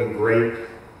Oregon grape.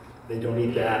 They don't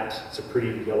eat that. It's a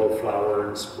pretty yellow flower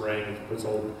in spring.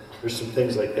 There's some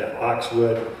things like that.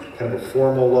 Oxwood, kind of a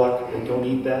formal look. They don't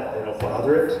eat that. They don't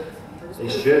bother it. They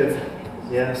should.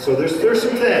 Yeah, so there's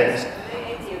some things. They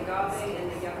ate the agave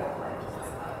and the yucca plants.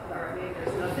 Or maybe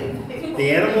there's nothing. The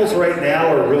animals right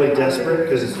now are really desperate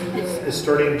because it's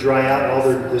starting to dry out. All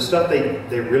the stuff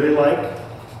they really like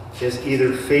is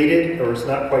either faded or it's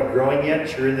not quite growing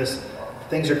yet. You're in this,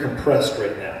 things are compressed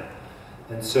right now.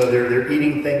 And so they're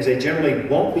eating things they generally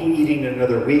won't be eating in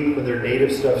another week when their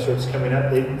native stuff starts coming up.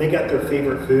 They got their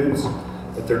favorite foods,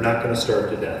 but they're not going to starve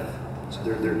to death. So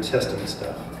they're testing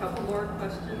stuff. A couple more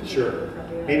questions? Sure.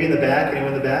 Maybe in the back.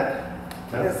 Anyone in the back?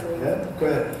 No? Yeah? Go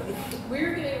ahead.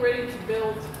 We're getting ready to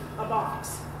build a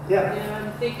box. Yeah. And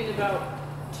I'm thinking about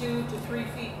 2 to 3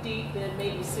 feet deep and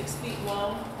maybe 6 feet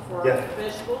long for Yeah. our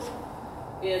vegetables.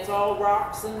 It's all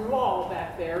rocks and wall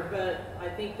back there, but I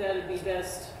think that'd be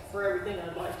best for everything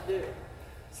I'd like to do.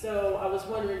 So I was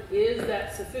wondering, is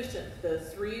that sufficient? The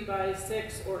 3 by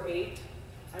 6 or 8?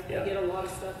 I can Yeah. get a lot of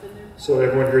stuff in there. So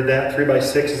everyone heard that? 3 by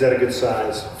 6, is that a good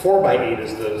size? 4 by 8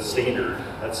 is the standard.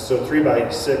 So 3 by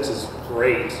 6 is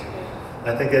great.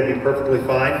 I think that'd be perfectly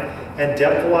fine. And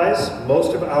depth-wise,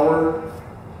 most of our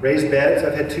raised beds,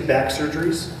 I've had 2 back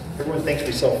surgeries. Everyone thinks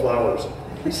we sell flowers.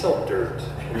 We sell dirt,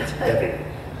 and it's heavy.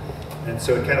 And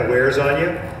so it kind of wears on you.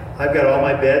 I've got all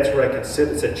my beds where I can sit,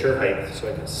 it's at chair height,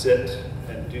 so I can sit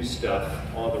and do stuff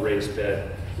on the raised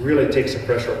bed. Really takes some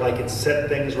pressure off. I can set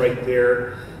things right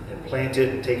there and plant it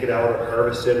and take it out or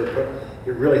harvest it or put,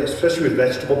 it really, especially with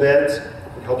vegetable beds,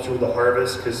 it helps you with the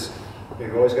harvest because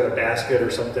you've always got a basket or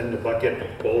something, a bucket,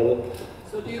 a bowl.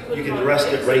 So do you can rest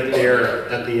it right there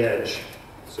at the edge.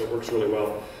 So it works really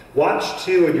well. Watch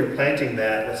too when you're planting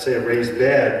that, let's say a raised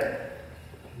bed,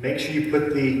 make sure you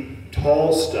put the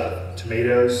tall stuff,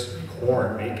 tomatoes,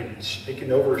 corn, it can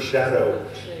overshadow.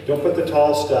 Don't put the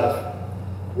tall stuff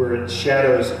where it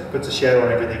shadows, puts a shadow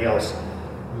on everything else.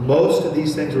 Most of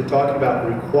these things we're talking about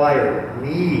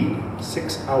need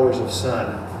 6 hours of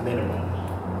sun minimum.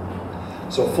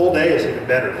 So a full day is even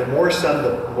better. The more sun,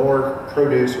 the more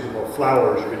produce, or the more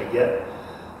flowers you're going to get.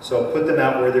 So put them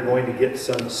out where they're going to get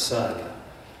some sun.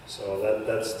 So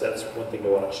that's one thing to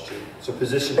watch too. So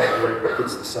position it where it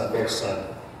gets the sun, most sun.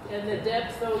 And the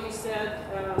depth, though, you said?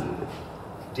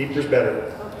 Deeper's better.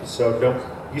 Okay.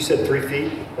 So you said 3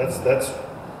 feet? That's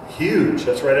huge.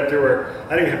 That's right up there where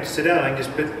I don't even have to sit down.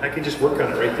 I can just work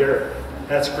on it right there.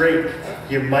 That's great.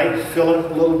 You might fill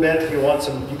it a little bit. If you want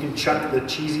some, you can chuck the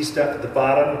cheesy stuff at the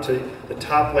bottom to the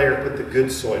top layer, put the good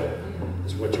soil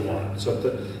is what you want. So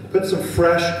put some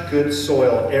fresh, good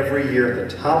soil every year at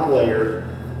the top layer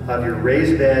of your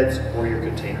raised beds or your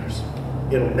containers.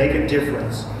 It'll make a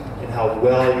difference in how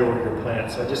well your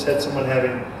plants. I just had someone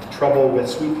having trouble with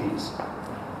sweet peas.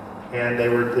 And they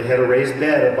had a raised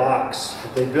bed, a box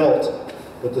that they built,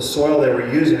 but the soil they were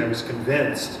using, I was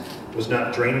convinced, was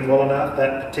not draining well enough.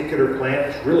 That particular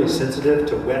plant is really sensitive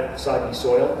to wet, soggy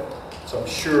soil. So I'm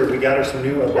sure we got her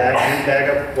new bag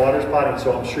of water spotting,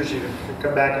 so I'm sure she can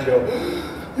come back and go,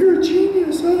 "You're a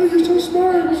genius, oh, you're so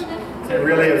smart." And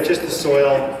really, it was just the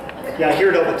soil. Yeah, I hear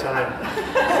it all the time.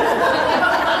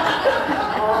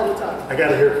 All the time. I got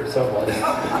to hear it from someone.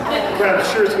 But I'm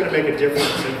sure it's going to make a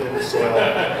difference in the soil.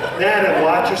 And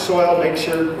watch your soil, make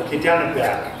sure, okay, down and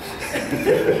back.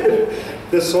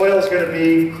 The soil is going to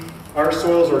be, our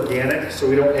soil is organic, so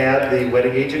we don't add the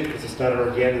wetting agent because it's not an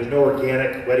organic, there's no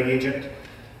organic wetting agent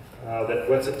that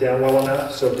wets it down well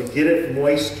enough. So to get it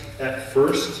moist at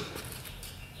first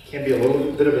can be a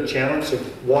little bit of a challenge, so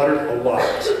water a lot.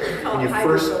 When you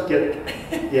first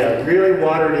really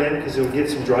water it in because it'll get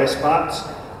some dry spots.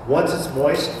 Once it's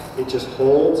moist, it just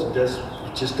holds and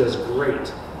it just does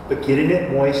great. But getting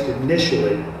it moist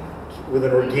initially with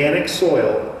an organic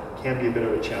soil can be a bit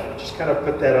of a challenge. Just kind of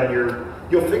put that on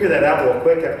you'll figure that out real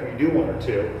quick after you do one or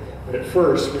two. But at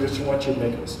first, we just want you to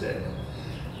make a mistake.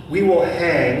 We will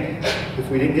hang, if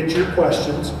we didn't get to your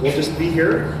questions, we'll just be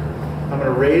here. I'm going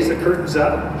to raise the curtains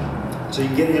up so you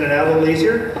can get in and out a little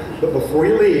easier. But before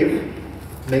you leave,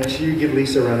 make sure you give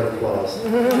Lisa a round of applause.